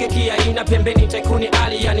tukamoke kia ina pembeni taikuni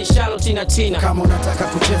ali yani Charlotte na Tina. Kama unataka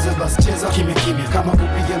kucheza basi cheza kimya. Kama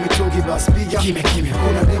kupiga mitungi basi piga kimya.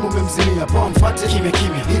 Kuna demo memzimia bomb fate kimya.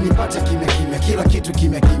 Hii nipate kimya. Kila kitu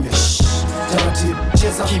kimya. Taratibu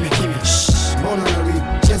cheza kimya. Mbona nari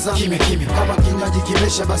cheza kimya. Kama kinywaji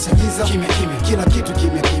kimesha basi giza kimya. Kila kitu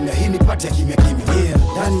kimya. Hii nipate kimya. Yeah,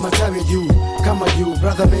 ndani matawi juu kama juu.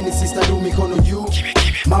 Brother man sister do mikono juu.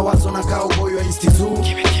 Mawazo na cowboy wa East Zoo.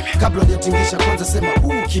 Kabla hujatingisha kwanza sema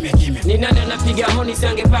kimya. Ni nani anapiga honi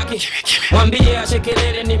siange paki. Mwambie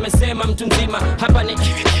achekelele nimesema mtu mzima. Hapa ni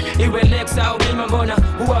iwe Lex au Bima, mbona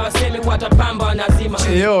huwa wasemi watapamba wanazima.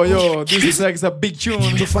 Yo, this track is a big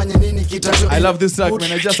tune. Tufanye nini kitacho. I love this track,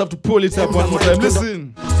 man. I just have to pull it up one more time.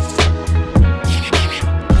 Listen.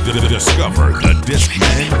 Discover the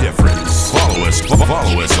Discman difference.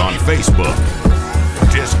 Follow us on Facebook.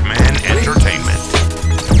 Discman Entertainment.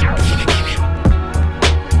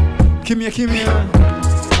 Kimya.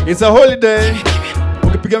 It's a holiday.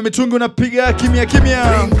 Ukipiga mitungi unapiga kimya.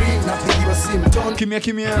 Napigiwa simu ton.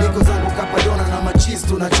 Kimya. Niko zangu kapadona na machis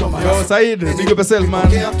tunachoma. Yo, Said, big up yourself,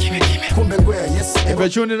 man. Kumbe ngwea, yes. If you're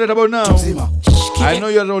tuning right about now, I know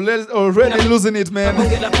you're already losing it, man. You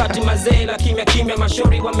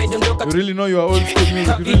really know your old school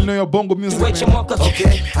music. You really know your bongo music, man.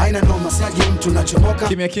 Okay, haina noma sagi mtu nachomoka.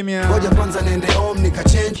 Kimya kimya. Ngoja kwanza niende home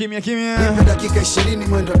nikachange. Kimya kimya. Nipe dakika 20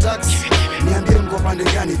 mwendo taxi. Niambie mko pande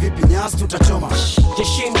gani, vipi nyasi tutachoma.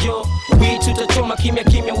 Jeshimjo, weed tutachoma kimya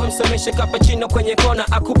kimya. Wemsomeshe cappuccino kwenye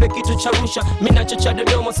kona, akupe kitu cha rusha. Mimi nacho cha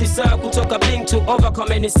Dodoma sisa kutoka Bling to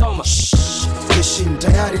Overcome ni soma. Jeshim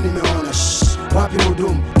tayari nimeona. Wapi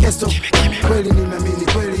mudumu? Kesto kweli nimeamini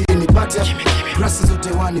kweli ni party. Grasses zote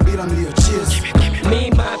wani bila mlio cheers.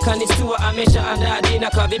 Mima kanistua amesha andaa dina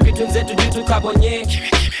kwa vipi tunzetu juu tukabonye.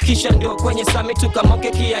 Kisha ndio kwenye summit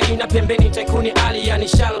tukamoke kia ina pembeni taikuni ali yani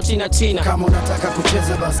Charlotte na Tina. Kama unataka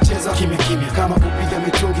kucheza basi cheza kimya kimya. Kama kupiga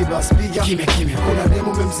mitungi basi piga kimya kimya. Kuna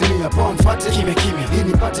demo memzimia bomb fate kimya kimya. Hii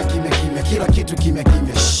ni pata kimya kimya. Kila kitu kimya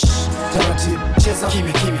kimya. Taratibu cheza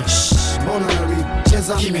kimya kimya. Mbona na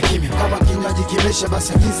cheza kimya kimya. Kama kinywaji kimesha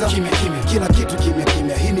basi agiza kimya kimya. Kila kitu kimya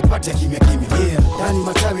kimya. Hii ni pata kimya kimya. Yeah, yani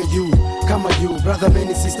matawi juu kama juu. Brother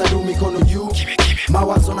man sister do mikono juu.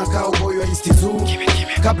 Mawazo na kao boy wa East Zoo.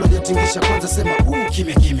 Kabla hujatingisha kwanza sema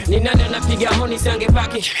kimya kimya. Ni nani anapiga honi sange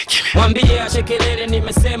paki? Mwambie achekelele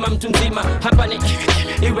nimesema mtu mzima. Hapa ni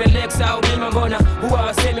iwe Lex au Bima mbona huwa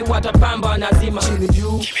wasemi watapamba wanazima. Chini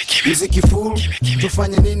juu, muziki full.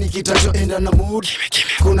 Tufanye nini kitachoenda na mood.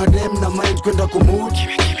 Kuna dem na mind kwenda kumood.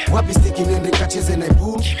 Wapi stiki nende kacheze na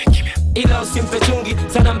pool. Ila usimpe chungi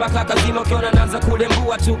sana mpaka kazima ukiona naanza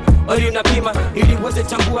kulembua tu. Ori unapima ili uweze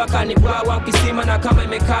tambua kanibwawa ukisima na kama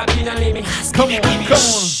imekaa bila mimi. Come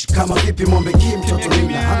on. Kama vipi mombe mtoto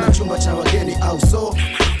mimi hana chumba cha wageni au so.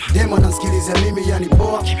 Demo nasikiliza mimi yani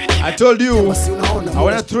poa. I told you I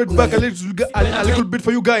want to throw it back a little bit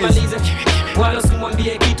for you guys. Wala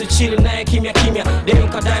simwambie kitu chill naye kimya kimya. Demo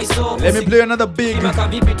kadai so. Let me play another big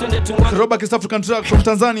throwback East African track from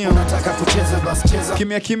Tanzania. Unataka kucheza basi cheza.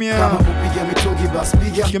 Kimya kimya. Kama kupiga mitungi basi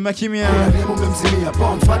piga. Kimya kimya. Demo memzimia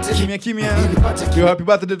bomb fate kimya kimya. Yo, happy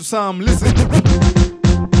birthday to Sam. Listen.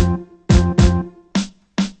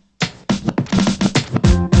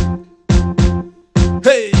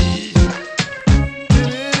 Hey,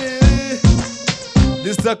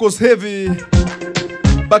 this track was heavy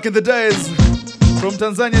back in the days from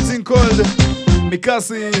Tanzania, thing called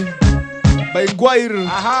Mikasi by Ngwair.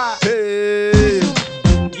 Hey,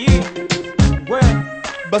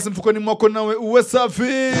 basi mfukoni mwako nawe uwe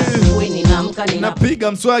safi.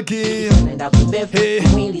 Napiga mswaki naenda kubefu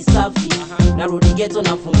mwili safi. Narudi ghetto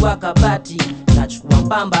nafungua kabati. Nachukua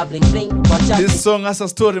mbamba bling bling kwa chati. This song has a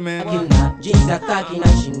story, man. Jeans ya kaki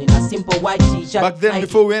na chini na simple white t-shirt. Back then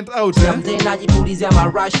before we went out, najipulizia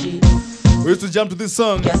marashi. We used to jump to this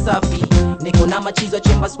song. Ya safi. Niko na machizo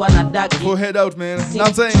chemba swa na daki. Before head out, man. Now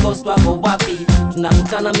I'm saying wako wapi?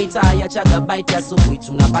 Tunakutana mitaa ya Chagabaiti asubuhi.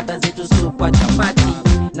 Tunapata zetu supu kwa chapati.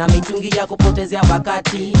 Na mitungi ya kupotezea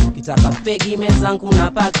wakati. Kitaka fegi mezangu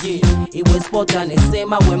na paki. Iwe sport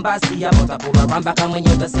anesema wembasi. Hapo tapura ramba kama mwenye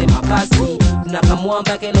utasema basi.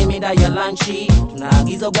 Tunakamwamba kele mida ya lunchi.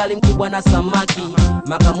 Tunaagiza ugali mkubwa na samaki.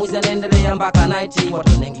 Makamuzi anaendelea mpaka night.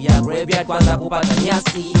 Watu wanaingia graveyard kwanza kupata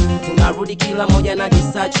nyasi. Tunarudi kila moja na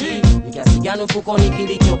disachi. Nikiasi gani mfukoni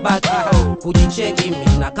kilichobaki. Kujicheki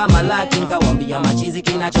mimi na kama laki. Nikawambia machizi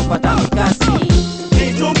kinachopata mikasi.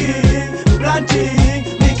 Mitungi, blanti,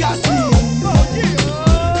 mikasi.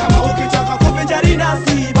 Kama ukitaka kupenjari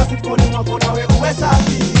nasi basi mkoni mwako nawe uwe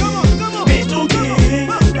safi. Mitungi,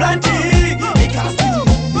 blanti, mikasi.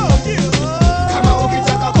 Kama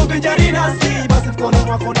ukitaka kupenjari nasi basi mkoni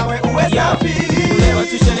mwako nawe uwe safi. Lewa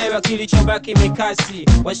tushelewa kilichobaki mikasi.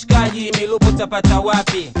 Washikaji milupo tapata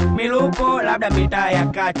wapi? Milupo labda mitaa ya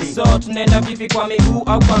kati. So tunaenda vipi kwa miguu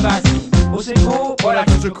au kwa basi? Usiku bora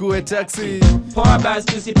tuchukue taxi. Poa basi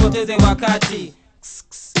tusipoteze wakati.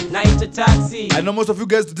 Naita taxi. I know most of you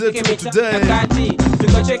guys today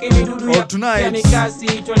tukacheke midudu or tonight mikasi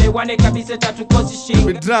tolewane kabisa tatukosi shinga.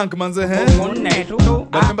 Be drunk manze he. Munne tu.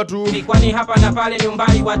 Remember to. Kwani hapa na pale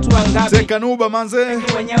nyumbani watu wangapi? Take an Uber manze.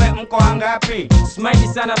 Wenyewe mko wangapi? Smile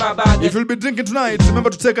sana baba. If you'll be drinking tonight,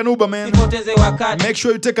 remember to take an Uber, man. Sipoteze wakati. Make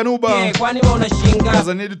sure you take an Uber. Yeah, kwani wewe unashinga?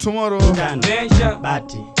 Cause I need it tomorrow. Benja.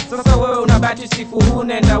 Bati. Sasa wewe unabati siku huu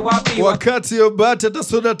nenda wapi? Wakati yo bati hata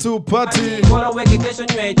soda tu party. Bora weke kesho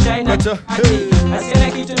nywe China.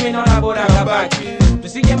 Asiene kitu mimi naona bora kabaki.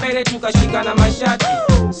 Tusije mbele tukashikana mashati.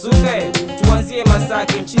 Suke tuanzie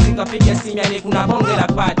Masaki mchizi kapiga simu yani kuna bonge la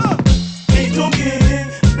party. Mitungi,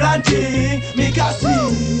 blanti, mikasi.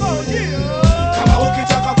 Kama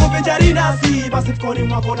ukitaka kupenjari nasi basi mkoni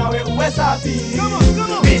mwako nawe uwe safi.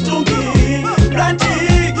 Mitungi, blanti,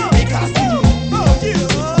 mikasi.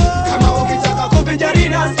 Kama ukitaka kupenjari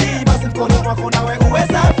nasi basi mkoni mwako nawe uwe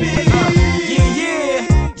safi.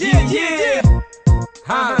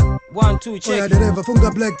 1 2 check. Oya dereva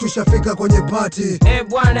funga black tushafika kwenye party.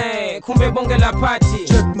 Bwana kumbe bonge la party.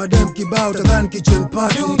 Check madam kibao tadhani kitchen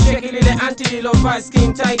party. You check lile anti lilovaa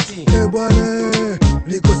skin tight. Bwana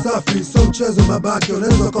liko safi so mchezo babake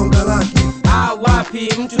unaweza konga laki.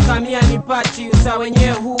 Wapi mtu kamia ni party usa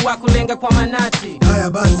wenyewe huu wa kulenga kwa manati. Haya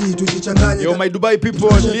basi tujichanganye. Yo my Dubai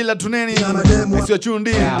people, Lila Tuneni. Sio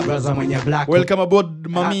chundi. Brother mwenye black. Welcome aboard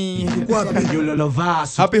mami.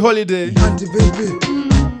 Happy holiday. Anti vipi?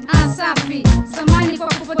 Safi. Samani kwa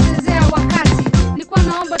kupotezea wakati. Nilikuwa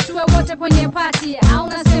naomba tuwe wote kwenye party au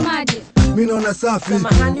unasemaje? Mimi naona safi.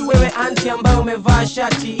 Samahani wewe anti ambaye umevaa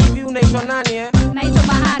shati. Hivi unaitwa nani Naitwa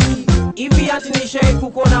Bahati. Hivi anti nishai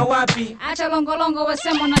kukuona wapi? Acha longolongo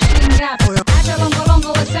wasema na shilingi ngapi? Acha longolongo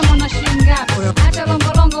wasema na shilingi ngapi? Acha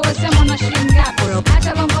longolongo wasema na shilingi ngapi?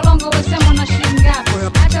 Acha longolongo wasema na shilingi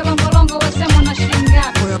ngapi? Acha longolongo wasema na shilingi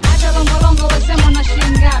ngapi? Acha longolongo wasema na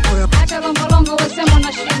shilingi ngapi? Acha longolongo wasema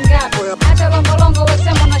na shilingi ngapi? Acha longolongo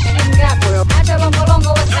wasema na shilingi ngapi? Acha longolongo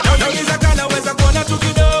wasema. Nauliza kana weza kuona tu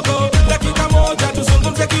kidogo, dakika moja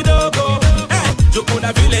tuzungumze kidogo.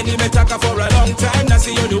 Jukuna vile nimetaka for a long time na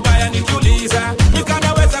siyo Dubai nikiuliza.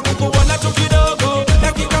 Nikanaweza kukuona tu kidogo,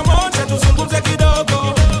 dakika moja tuzungumze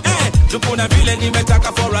kidogo. Jukuna vile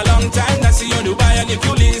nimetaka for a long time na siyo Dubai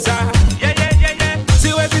nikiuliza.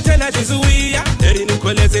 Siwezi tena jizuia, heri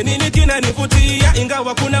nikueleze nini kinanivutia.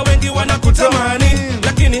 Ingawa kuna wengi wanakutamani,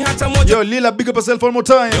 lakini hata moja. Yo Lila, big up yourself one more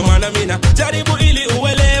time. Ndio maana mina jaribu ili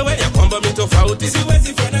uelewe ya kwamba mitofauti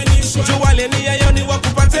siwezi fananishwa. Juwale ni yayo ni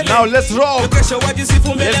wakupate leo. Now let's roll. Kesho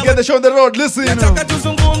wajisifu mbele. Let's get the show on the road. Listen. Nataka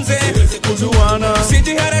tuzungumze. Kujuana.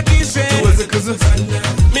 Sijiharakishe. Tuweze kuzana.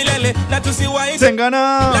 Milele na tusiwaite.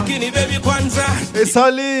 Tengana. Lakini baby kwanza.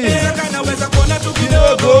 Esali. Naweza kuona tu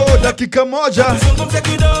kidogo. Dakika moja. Tuzungumze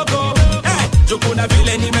kidogo. Jukuna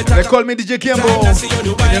vile nimetaka. They call me DJ Kiambo.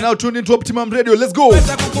 You're now tuned into Optimum Radio. Let's go.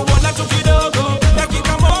 Naweza kukuona tu kidogo.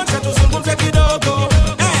 Dakika moja tuzungumze kidogo.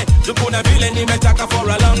 Jukuna vile nimetaka for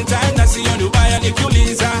a long time na siyo Dubai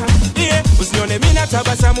nikiuliza. Usinione mimi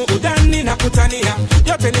natabasamu udani na kutania.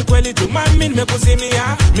 Yote ni kweli tu mami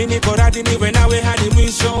nimekuzimia. Mimi niko radhi niwe nawe hadi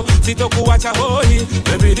mwisho. Sitokuacha hoi.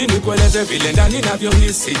 Baby nikueleze vile ndani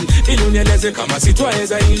navyohisi. Ili unieleze kama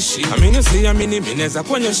sitaweza ishi. Amini usiamini mimi naweza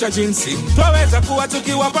kuonyesha jinsi twaweza kuwa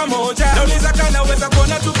tukiwa pamoja. Nauliza kana uweza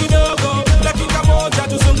kuona tu kidogo. Dakika moja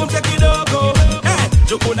tuzungumze kidogo.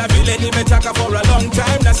 Jukuna vile nimetaka for a long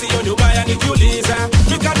time na siyo Dubai nikiuliza.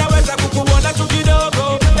 Nikanaweza kukuona tu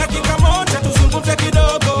kidogo. Dakika moja tuzungumze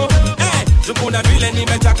kidogo. Jukuna vile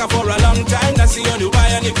nimetaka for a long time na siyo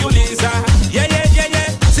Dubai nikiuliza.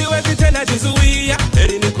 Siwezi tena jizuia,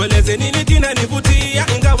 heri nikueleze nini kinanivutia.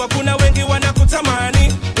 Ingawa kuna wengi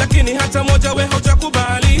wanakutamani, lakini hata moja wewe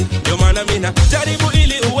hujakubali. Ndio maana mina jaribu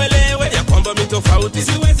ili uelewe ya kwamba mitofauti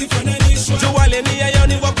siwezi fananishwa. Juwale ni yayo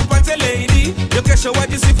ni wakupate lady. Yo kesho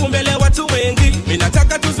wajisifu mbele watu wengi. Mimi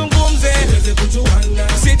nataka tuzungumze, tuweze kujuana.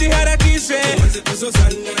 Sijiharakishe, tuweze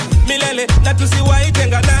kuzozana. Milele na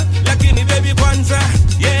tusiwaitengana, lakini baby kwanza.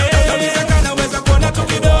 Nauliza kana weza kuona tu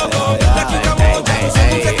kidogo. Dakika moja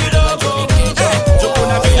tuzungumze kidogo.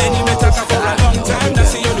 Jukuna vile nimetaka for a long time na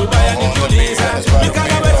siyo Dubai nikiuliza.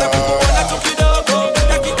 Nikanaweza kukuona tu kidogo.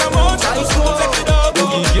 Dakika moja tuzungumze kidogo.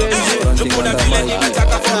 Jukuna vile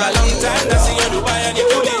nimetaka for a long time na siyo Dubai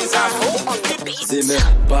nikiuliza.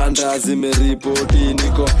 Zimepanda zimeripoti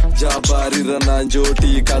niko jabarira na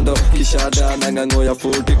njoti kando kishada na ngango ya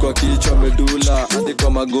 40 kwa kichwa medula hadi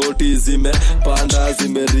kwa magoti. Zimepanda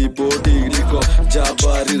zimeripoti niko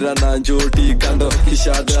jabarira na njoti kando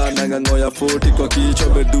kishada na ngango ya 40 kwa kichwa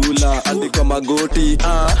medula hadi kwa magoti.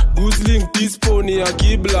 Gusling tisponi ya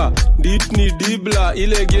kibla dit ni dibla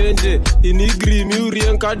ile genje inigri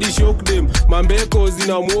murien kadi shock them mambeko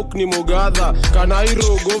zina mok ni mogadha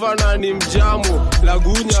Kanairo governor ni mjamo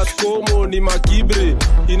Lagunya skomo ni makibre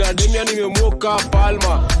inademia nimemoka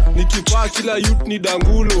palma nikipaa kila youth ni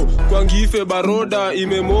dangulo kwa ngife baroda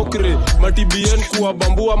imemokre matibien kuwa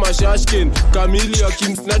bambua mashashken kamili ya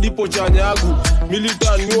kimsnadi pochanyagu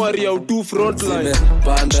militan nyuari ya utu frontline.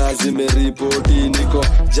 Zimepanda zimeripoti niko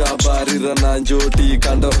jabarira na njoti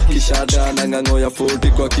kando kishada na ngango ya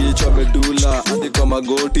 40 kwa kichwa medula hadi kwa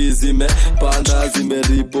magoti. Zimepanda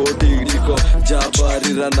zimeripoti niko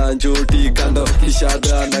jabarira na njoti kando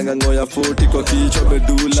kishada na ngango ya 40 kwa kichwa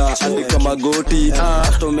medula hadi kwa magoti.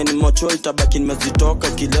 Tomeni mocho itabaki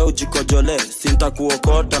nimezitoka kileo jikojole sinta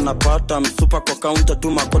kuokota napata msupa kwa counter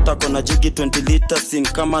tu makota kona jigi 20 liters sin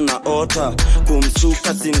kama na ota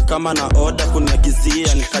kumsuka sin kama na oda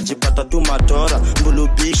kuniagizia nikajipata tu matora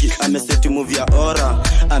mbulubigi ameseti move ya ora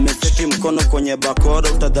ameseti mkono kwenye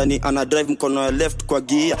bakora utadhani ana drive mkono ya left kwa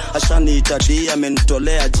gear ashani itadia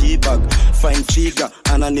amenitolea jibag fine figure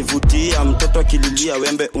ananivutia, mtoto akililia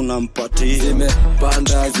wembe unampatia.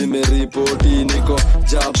 Zimepanda zimeripoti, niko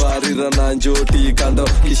jabarira na njoti, kando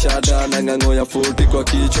kishada na ng'ang'o ya 40 kwa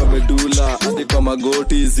kichwa medula hadi kwa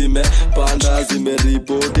magoti. Zimepanda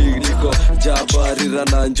zimeripoti, niko jabarira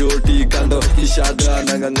na njoti, kando kishada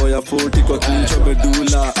na ng'ang'o ya 40 kwa kichwa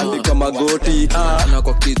medula hadi kwa magoti. Na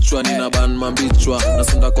kwa kichwa nina ban mambichwa,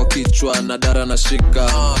 nasunda kwa kichwa na dara na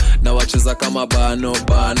shika, na wacheza kama bano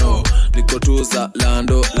niko tuza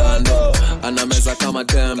lando anameza kama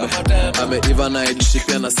tembe, ameiva na idishi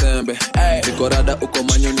pia na sembe, niko rada uko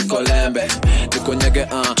manyu niko lembe, niko nyege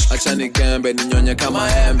acha nikembe, ninyonye kama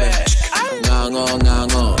embe.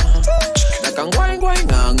 Ng'ang'o nakangwai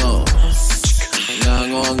ng'ang'o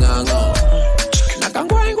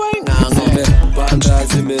nakangwai ng'ang'o. Zimepanda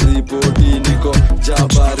zimeripoti, niko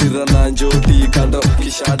jabarira na njoti, kando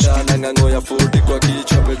kishada na ng'ang'o ya 40 kwa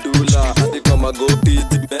kichwa medula hadi kwa magoti.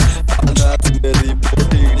 Zimepanda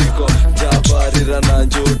zimeripoti, niko jabarira na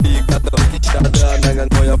njoti, kando kishada na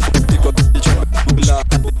ng'ang'o ya 40 kwa kichwa medula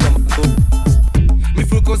hadi kwa magoti.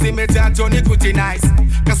 Mifuko zimejaa Johnny kuti nice,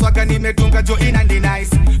 kaswaga nimetunga jo inandi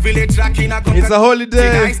nice, vile track inagonga. It's a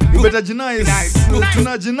holiday, you better jinice,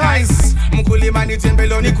 tunajinice. Mkulima ni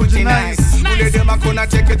tembelo ni kuti nice, ule dema kona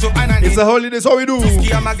cheke jo anani. It's a holiday, so we do.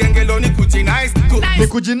 Tusikia magengelo ni kuti nice, ni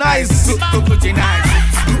kuti nice, kuti nice.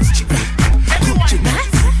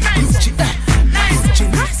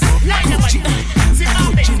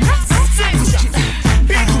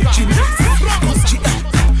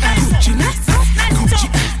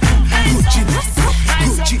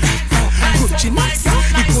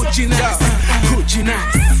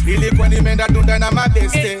 Nilikuwa nimeenda dunda na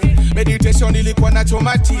mabeste, meditation nilikuwa na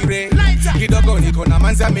chomatire, kidogo niko na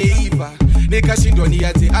manza meiva, nikashindwa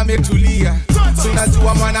niaje ametulia.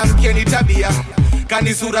 Unajua mwanamke ni tabia,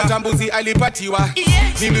 kani sura tambuzi alipatiwa,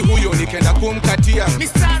 mimi huyo nikenda kumkatia.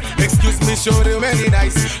 Excuse me shore many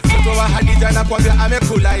nice, mtoto wa Hadija na kwambia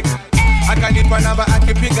amekulike, akanipa namba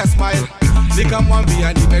akipiga smile,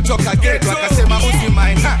 nikamwambia nimetoka ghetto, akasema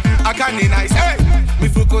usimine, akani nice.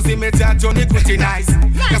 Mifuko zimejaa Johnny kuti nice,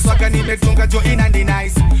 kaswaga nimetunga jo inandi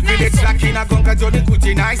nice, vile track inagonga Johnny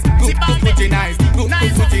kuti nice, kuti nice,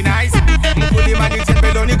 kuti nice. Mkulima ni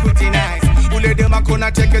tembelo ni kuti nice, ule dema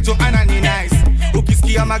kona cheke jo anani nice,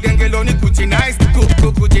 ukisikia magengelo ni kuti nice,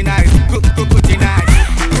 kuti nice, kuti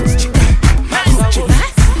nice.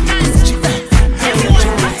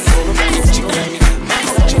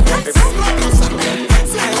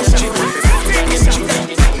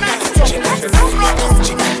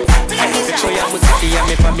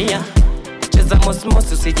 Cheza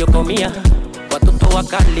mosmos usijokomia, watoto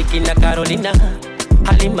wakali kina Carolina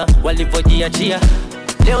Halima walivyojiachia.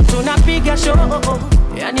 Leo tunapiga show,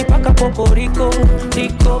 yani paka kokoriko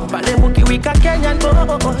iko pale mkiwika Kenyan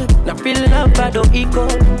boy, na feel love bado iko.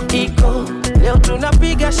 Leo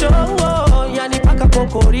tunapiga show, yani paka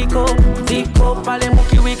kokoriko iko pale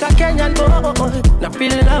mkiwika Kenyan boy, na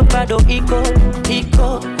feel love bado iko.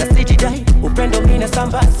 Na sijidai upendo mimi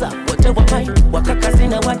nasambaza, wote wa mai wakaka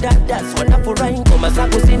zina wadadas wanafurahi, ngoma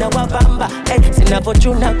zangu zina wabamba,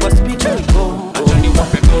 zinavochuna kwa speaker iko. Achani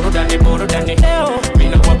wape burudani leo,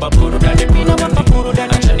 mina wapa burudani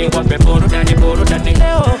achani wape burudani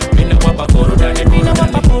leo, mina wapa burudani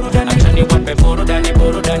achani wape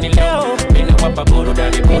burudani leo, mina wapa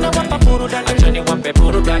burudani achani wape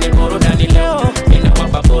burudani leo, mina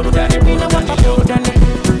wapa burudani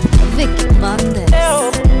Vicky Monday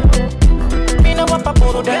leo, mina wapa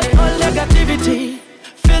burudani. All negativity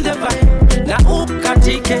feel the vibe na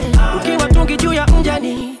ukatike, ukiwa tungi juu ya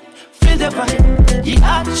mjani feel the vibe,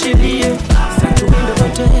 jiachilie satu windo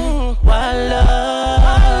wote, wala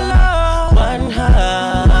one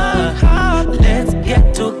heart, let's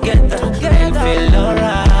get together and feel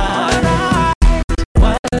alright.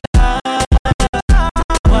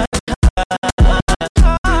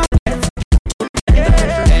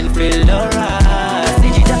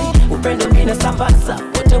 Sambaza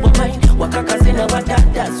wote wa mind wakaka zina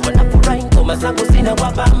wadadas wanafurahi, ngoma zangu zina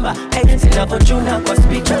wabamba, zinavochuna kwa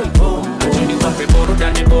speaker boom. Achani wape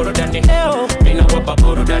burudani leo, mina wapa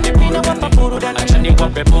burudani achani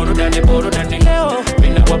wape burudani leo,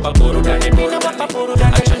 mina wapa burudani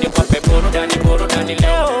achani wape burudani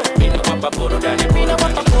leo, mina wapa burudani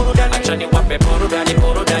achani wape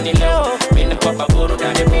burudani leo, mina wapa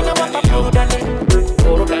burudani leo,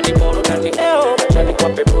 achani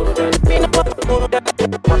wape burudani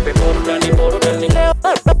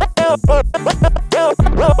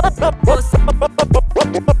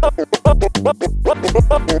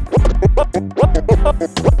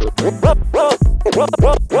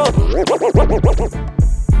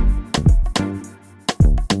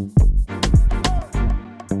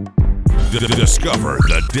Discover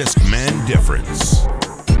the Discman difference.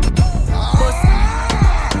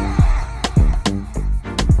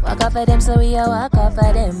 Walk off of them, so we a walk off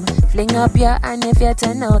of them. Fling up your hand if you're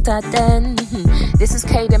 10 out of 10. This is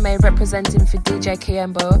K-Deme representing for DJ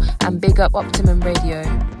Kiambo and big up Optimum Radio.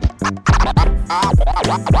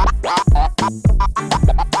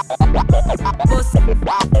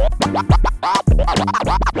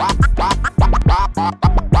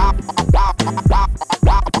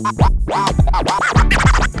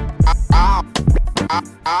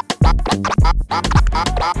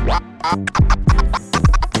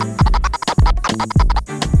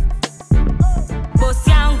 Boss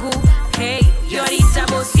yangu, hey, Yonita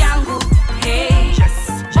boss yangu, hey,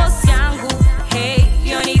 boss yangu, hey,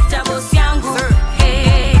 Yonita boss yangu,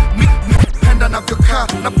 hey. Napenda navyokaa,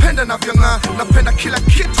 napenda navyong'aa, napenda kila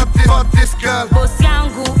kitu about this girl. Boss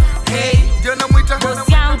yangu, hey, ndio namwita boss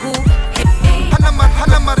yangu, hey.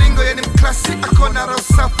 Hana maringo, yeye ni mklasi, akona roho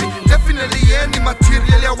safi. Definitely yeye ni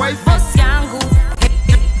material ya wife. Boss yangu,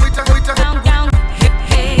 mwita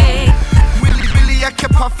Mwili yake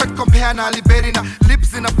perfect compare na Aliberi na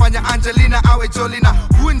lips inafanya Angelina awe Jolina.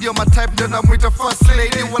 Huyu ndio my type, ndio namwita first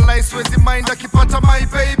lady. Walai siwezi mind akipata my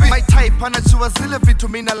baby. My type anajua zile vitu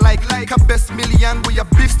mina like ka best meal yangu ya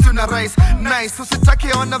beef stew na rice. Nice,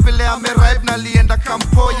 usitake ona vile ameripe na lienda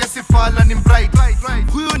kampo ya sifala ni bright.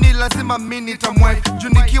 Huyu ni lazima mimi nitamwipe, juu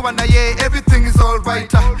nikiwa na yeye everything is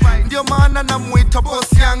alright. Ndio maana namuita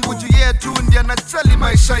boss yangu, juu yeye tu ndiye anajali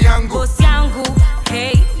maisha yangu. Boss yangu,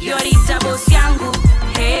 hey, Yonita boss yangu,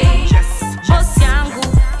 hey, boss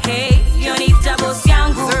yangu, hey, Yonita boss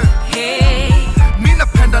yangu, hey. Mi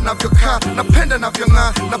napenda navyokaa, napenda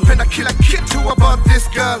navyong'aa, napenda kila kitu about this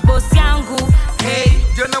girl. Boss yangu, hey,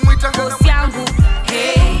 ndio namwita boss yangu,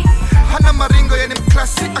 hey. Hana maringo, yeye ni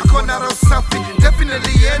mklasi, akona roho safi.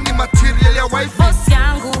 Definitely yeye ni material ya wife. Boss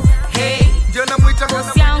yangu, hey, ndio namwita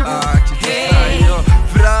boss yangu, hey.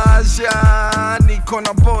 Vrasha, niko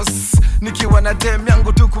na boss, nikiwa na dem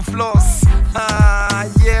yangu tuku floss.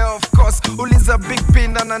 Yeah of course, uliza Big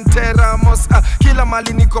Pinda na Nteramos. Kila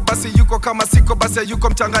mali niko basi yuko, kama siko basi yuko,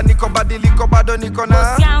 mchanganyiko badiliko bado niko na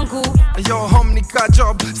boss yangu. Yo home nika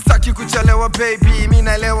job, staki kuchelewa baby, mimi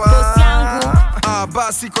naelewa. Boss yangu.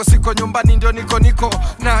 Basi siko nyumbani ndio niko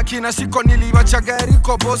na kina shiko, niliwacha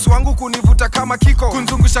gariko. Boss wangu kunivuta kama kiko,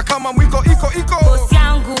 kunzungusha kama mwiko iko. Boss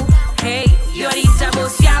yangu, hey, Yonita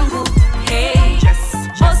boss yangu, hey,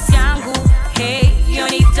 boss yangu, hey,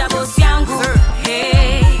 Yonita boss yangu,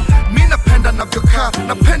 hey. Mi napenda navyokaa,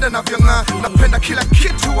 napenda navyong'aa, napenda kila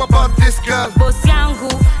kitu about this girl. Boss yangu,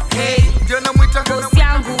 hey, ndio namwita boss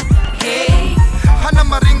yangu, hey. Hana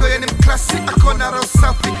maringo, yeye ni mklasi, akona roho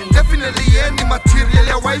safi. Definitely yeye ni material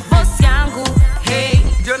ya wife. Boss yangu, hey,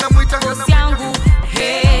 ndio namwita boss yangu,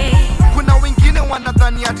 hey. Kuna wengine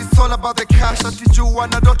wanadhani ati it's all about the cash, ati juu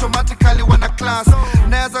wana automatically wana class.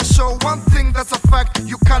 Naeza show one thing that's a fact,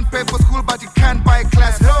 you can't pay for school but you can't buy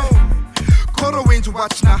class. No, Koro range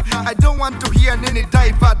watch na, I don't want to hear nini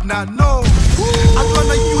divert na, no. I'm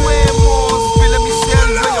gonna UMOs, Vile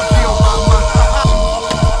Michelle, where you be Obama.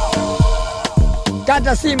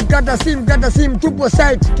 Kata sim, tupo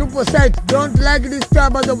site. Don't like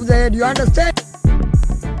disturbance of the head, you understand?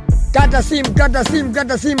 Kata sim,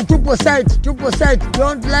 tupo site.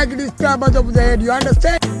 Don't like disturbance of the head, you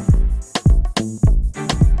understand?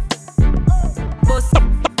 Boss.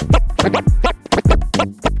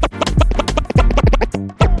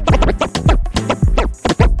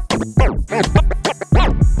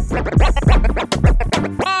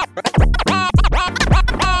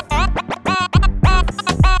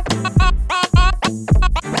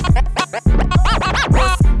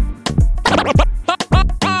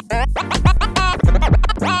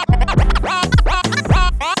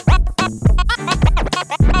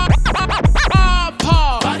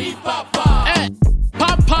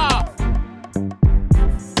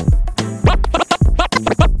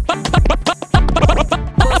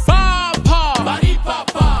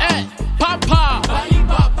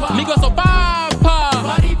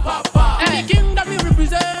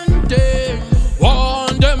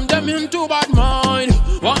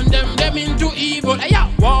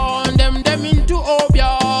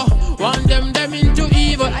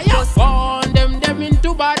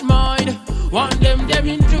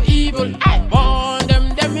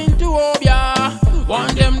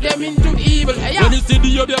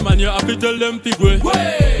 Tell them pig way.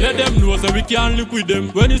 Let them know so we can't live with them.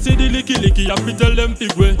 When you see the licky, you have to tell them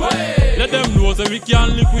pig way. Let them know so we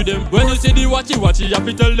can't live with them. When you see the watchy, you have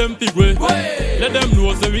to tell them pig way. Let them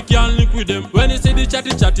know so we can't live with them. When you see the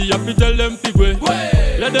chatty, you have to tell them pig way.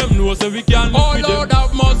 Let them know so we can't live with them. Oh Lord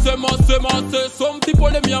have mercy, mercy. Some people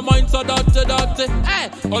let me a mind so dirty. Hey,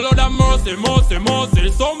 oh Lord have mercy.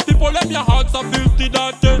 Some people let me a heart so filthy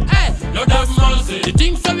dirty. Hey, Lord have mercy. The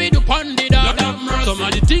things that we do pon the dance. Lord have mercy. Some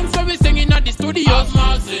of the things that we singing at the studios.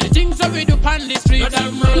 Mercy. The things that we do pon the streets. Lord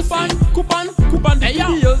have mercy. Coupon. Hey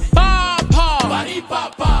yo, Papa. Body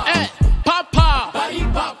Papa. Hey, Papa. Body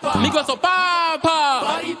Papa. Nigga so Papa.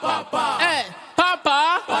 Body Papa. Hey,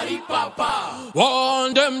 Papa. Body Papa.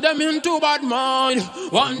 Want them into bad mind.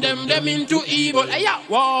 Want them into evil. Hey yo,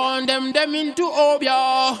 want them into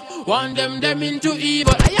obia. Want them into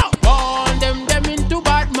evil. Hey yo, want them into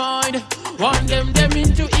bad mind. Want them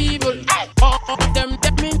into evil. Want them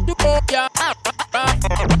into obia.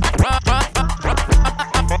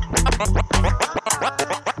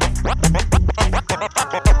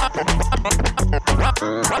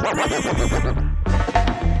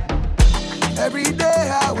 Every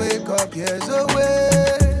day I wake up years away,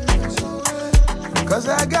 'cause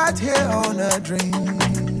I got here on a dream.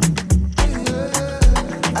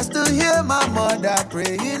 I still hear my mother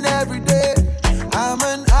praying every day. I'm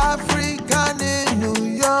an African in New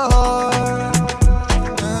York.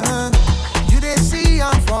 You they see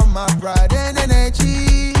I'm from my pride and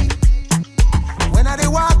energy. When I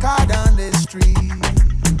walk out down the street,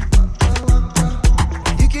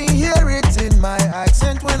 you can hear it in my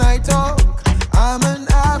accent when I talk. I'm an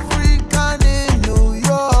African in New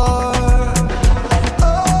York.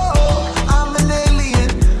 Oh, I'm an alien.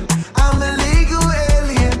 I'm a legal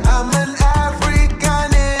alien. I'm an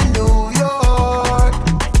African in New York.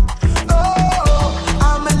 Oh,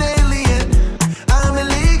 I'm an alien. I'm a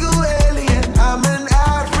legal alien. I'm an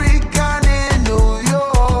African in New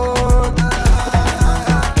York.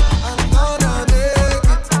 I'm gonna make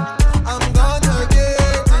it. I'm gonna get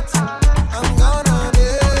it. I'm gonna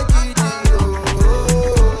make it.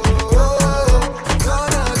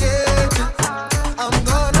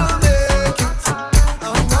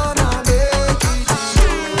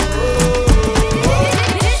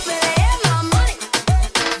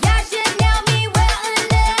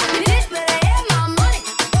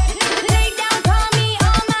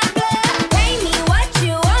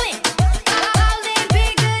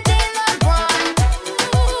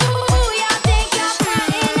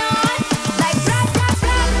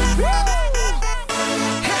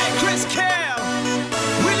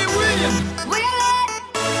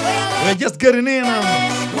 We're just getting in. Here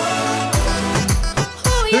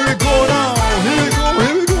we go now. Here we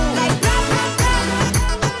go.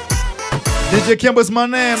 DJ Campbell's my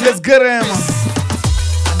name. Let's get him.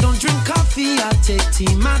 I don't drink coffee, I take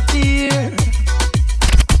tea, my dear.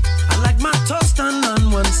 I like my toast on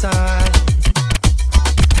one side.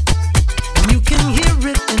 And you can hear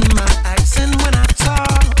it in my accent when I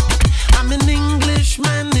talk. I'm an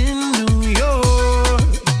Englishman in New York.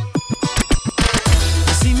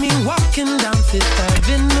 You see me walking down Fifth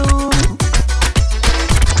Avenue.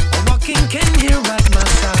 A walking Ken here at my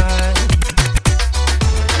side.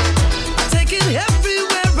 I take it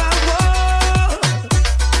everywhere I walk.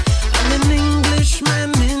 I'm an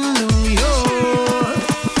Englishman in New York.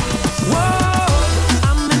 Whoa,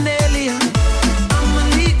 I'm an alien. I'm a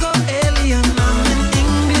legal alien. I'm an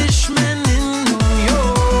Englishman in New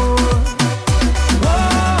York.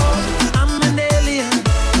 Whoa, I'm an alien.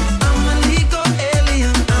 I'm a legal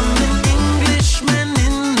alien. I'm an Englishman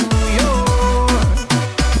in New York.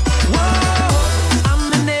 Whoa, I'm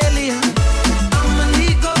an alien. I'm a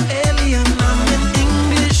legal alien. I'm an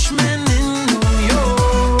Englishman in New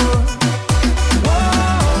York.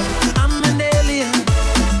 Whoa, I'm an alien.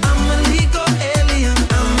 I'm a legal alien.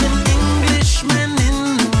 I'm an Englishman in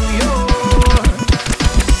New York.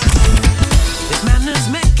 If manners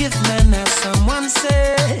maketh man, as someone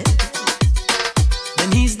said, then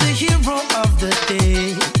he's the hero of the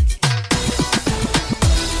day.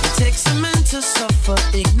 It takes a man to suffer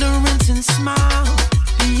ignorance and smile.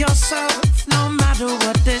 Be yourself, no matter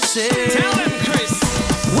what they say. Tell him, Chris.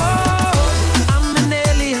 Whoa, I'm an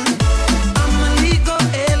alien. I'm a legal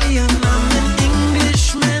alien. I'm an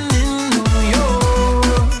Englishman in New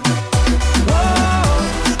York. Whoa,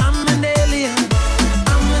 I'm an alien.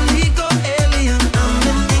 I'm a legal alien. I'm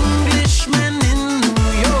an Englishman in New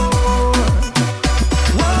York.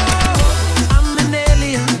 Whoa, I'm an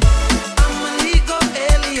alien. I'm a legal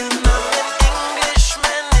alien. I'm an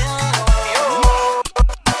Englishman in New York.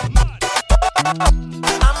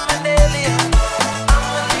 I'm an alien. I'm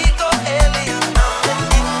a legal alien. I'm an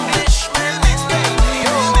Englishman in New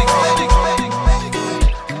York.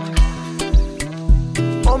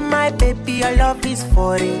 Oh my baby, your love is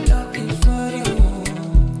for it.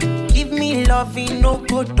 Give me loving, no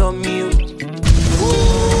good on you.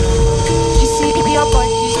 You see your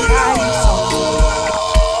body carry something.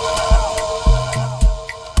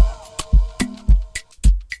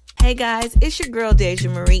 Hey guys, it's your girl Deja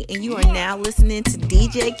Marie, and you are now listening to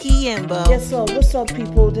DJ Kiembo. Yes, sir. What's up,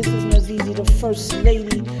 people? This is Nazizi, the first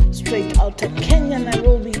lady, straight out of Kenya,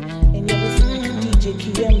 Nairobi, and you're listening to DJ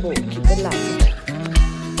Kiembo. Keep it locked.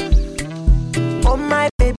 Oh my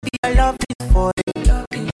baby, I love it for you.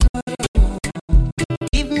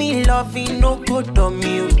 Give me loving, no good on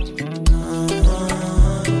you.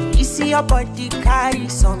 You see your body carry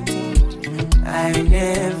something I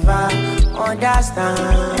never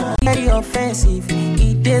understand. Very offensive,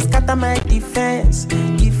 it is scatter my defense.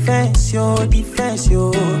 Defense, yo.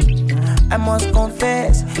 I must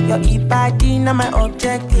confess, your body not my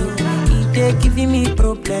objective. It is giving me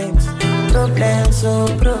problems,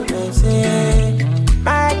 yeah.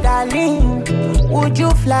 My darling, would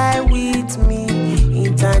you fly with me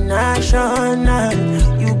international?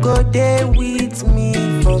 You go there with me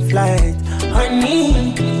for flight,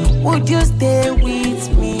 honey. Would you stay with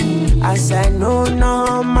me as I know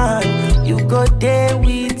normal? You go there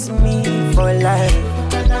with me for life.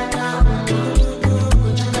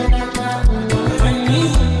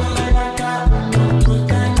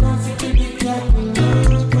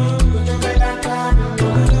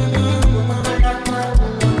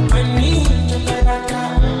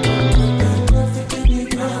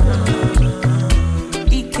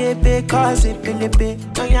 Cause it pelepe,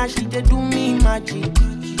 no yeah, she dey do me magic.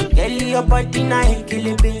 Girl, your body na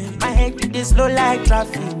ekelepe, my head it dey slow like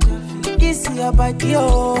traffic. This your body,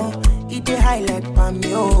 oh, it dey high like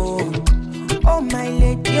palmy, oh. Oh my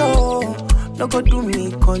lady, oh, no go do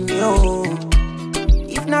me conyo.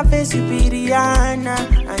 If na face you be Rihanna,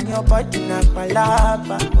 and your body na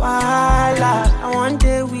palapa, wala. I want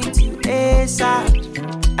day with you, ASAP.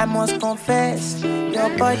 I must confess, your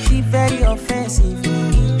body very offensive.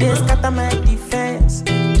 They scatter my defense,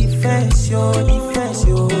 yo.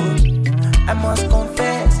 I must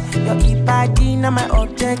confess, your body not my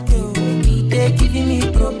objective. They giving me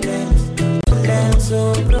problems, yeah.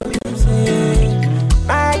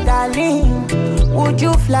 My darling, would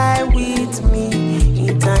you fly with me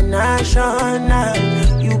international?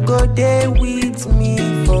 You go there with me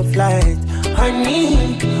for flight,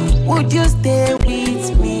 honey. Would you stay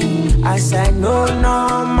with me as I know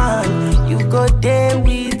normal? You go there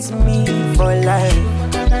with me for life.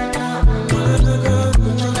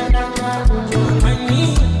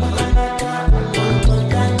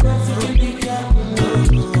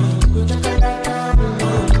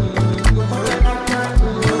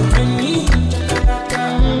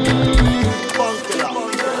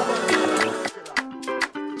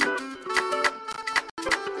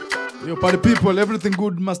 Yo, party people, everything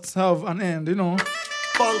good must have an end, you know.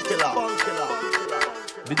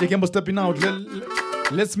 DJ Kiembo stepping out.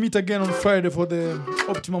 Let's meet again on Friday for the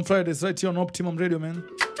Optimum Fridays right here on Optimum Radio, man.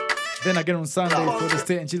 Then again on Sunday for the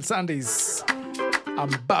Stay and Chill Sundays. I'm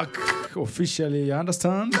back officially, you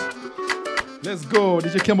understand? Let's go.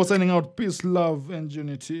 DJ Kiembo signing out. Peace, love, and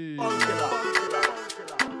unity.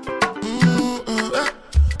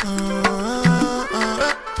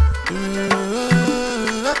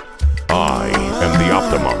 I am the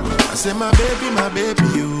Optimum. I say my baby,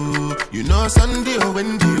 you know Sunday or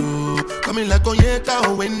Wendy, you coming like Onyeka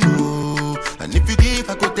or Wendy, and if you give,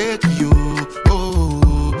 I could take you,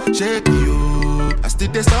 oh, shake you. I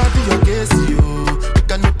still they start in your case, you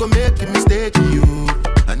cannot go make a mistake, you,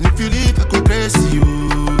 and if you leave, I could praise you.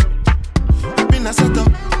 I've been a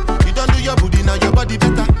setup, you don't do your booty, now your body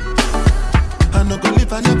better. I no go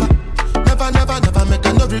live, I never make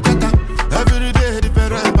a no regret. Every day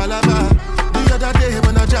different palava. The other day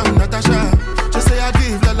when I jam Natasha, she say I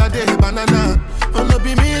give Lala day banana. Oh no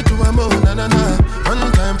be me to a mo na na na.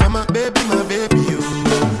 One time for my baby, you.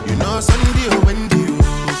 You know Sunday or Wendy, you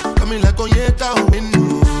coming like Onyeka or Wendy,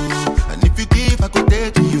 and if you give I could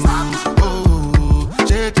take you, oh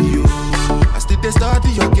shake you. I still they start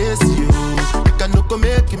your case, you cannot go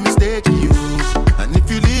make a mistake, you, and if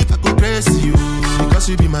you leave I could praise you because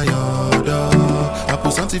you be my order. I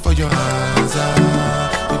put something for your hands,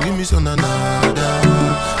 you give me some another.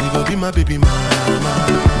 You go be my baby mama.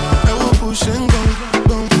 I will push and go.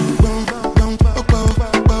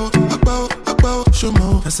 Show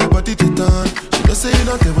more. That's about it done. She don't say it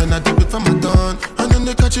out there when I do it for my turn. And then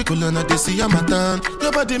they catch you cool and I see I'm a turn.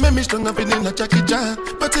 Your body make me strong, I'm feeling like Jackie Chan.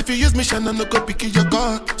 But if you use me, Shannon, no go pick your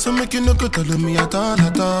car. So make you no go tell me at all.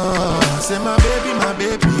 Say my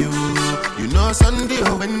baby, you know Sunday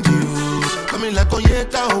or Wendy, you coming like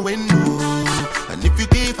Onyeka or Wendy, and if you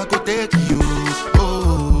give, I could take you,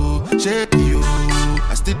 oh, shake you.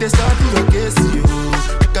 I still they start in your case,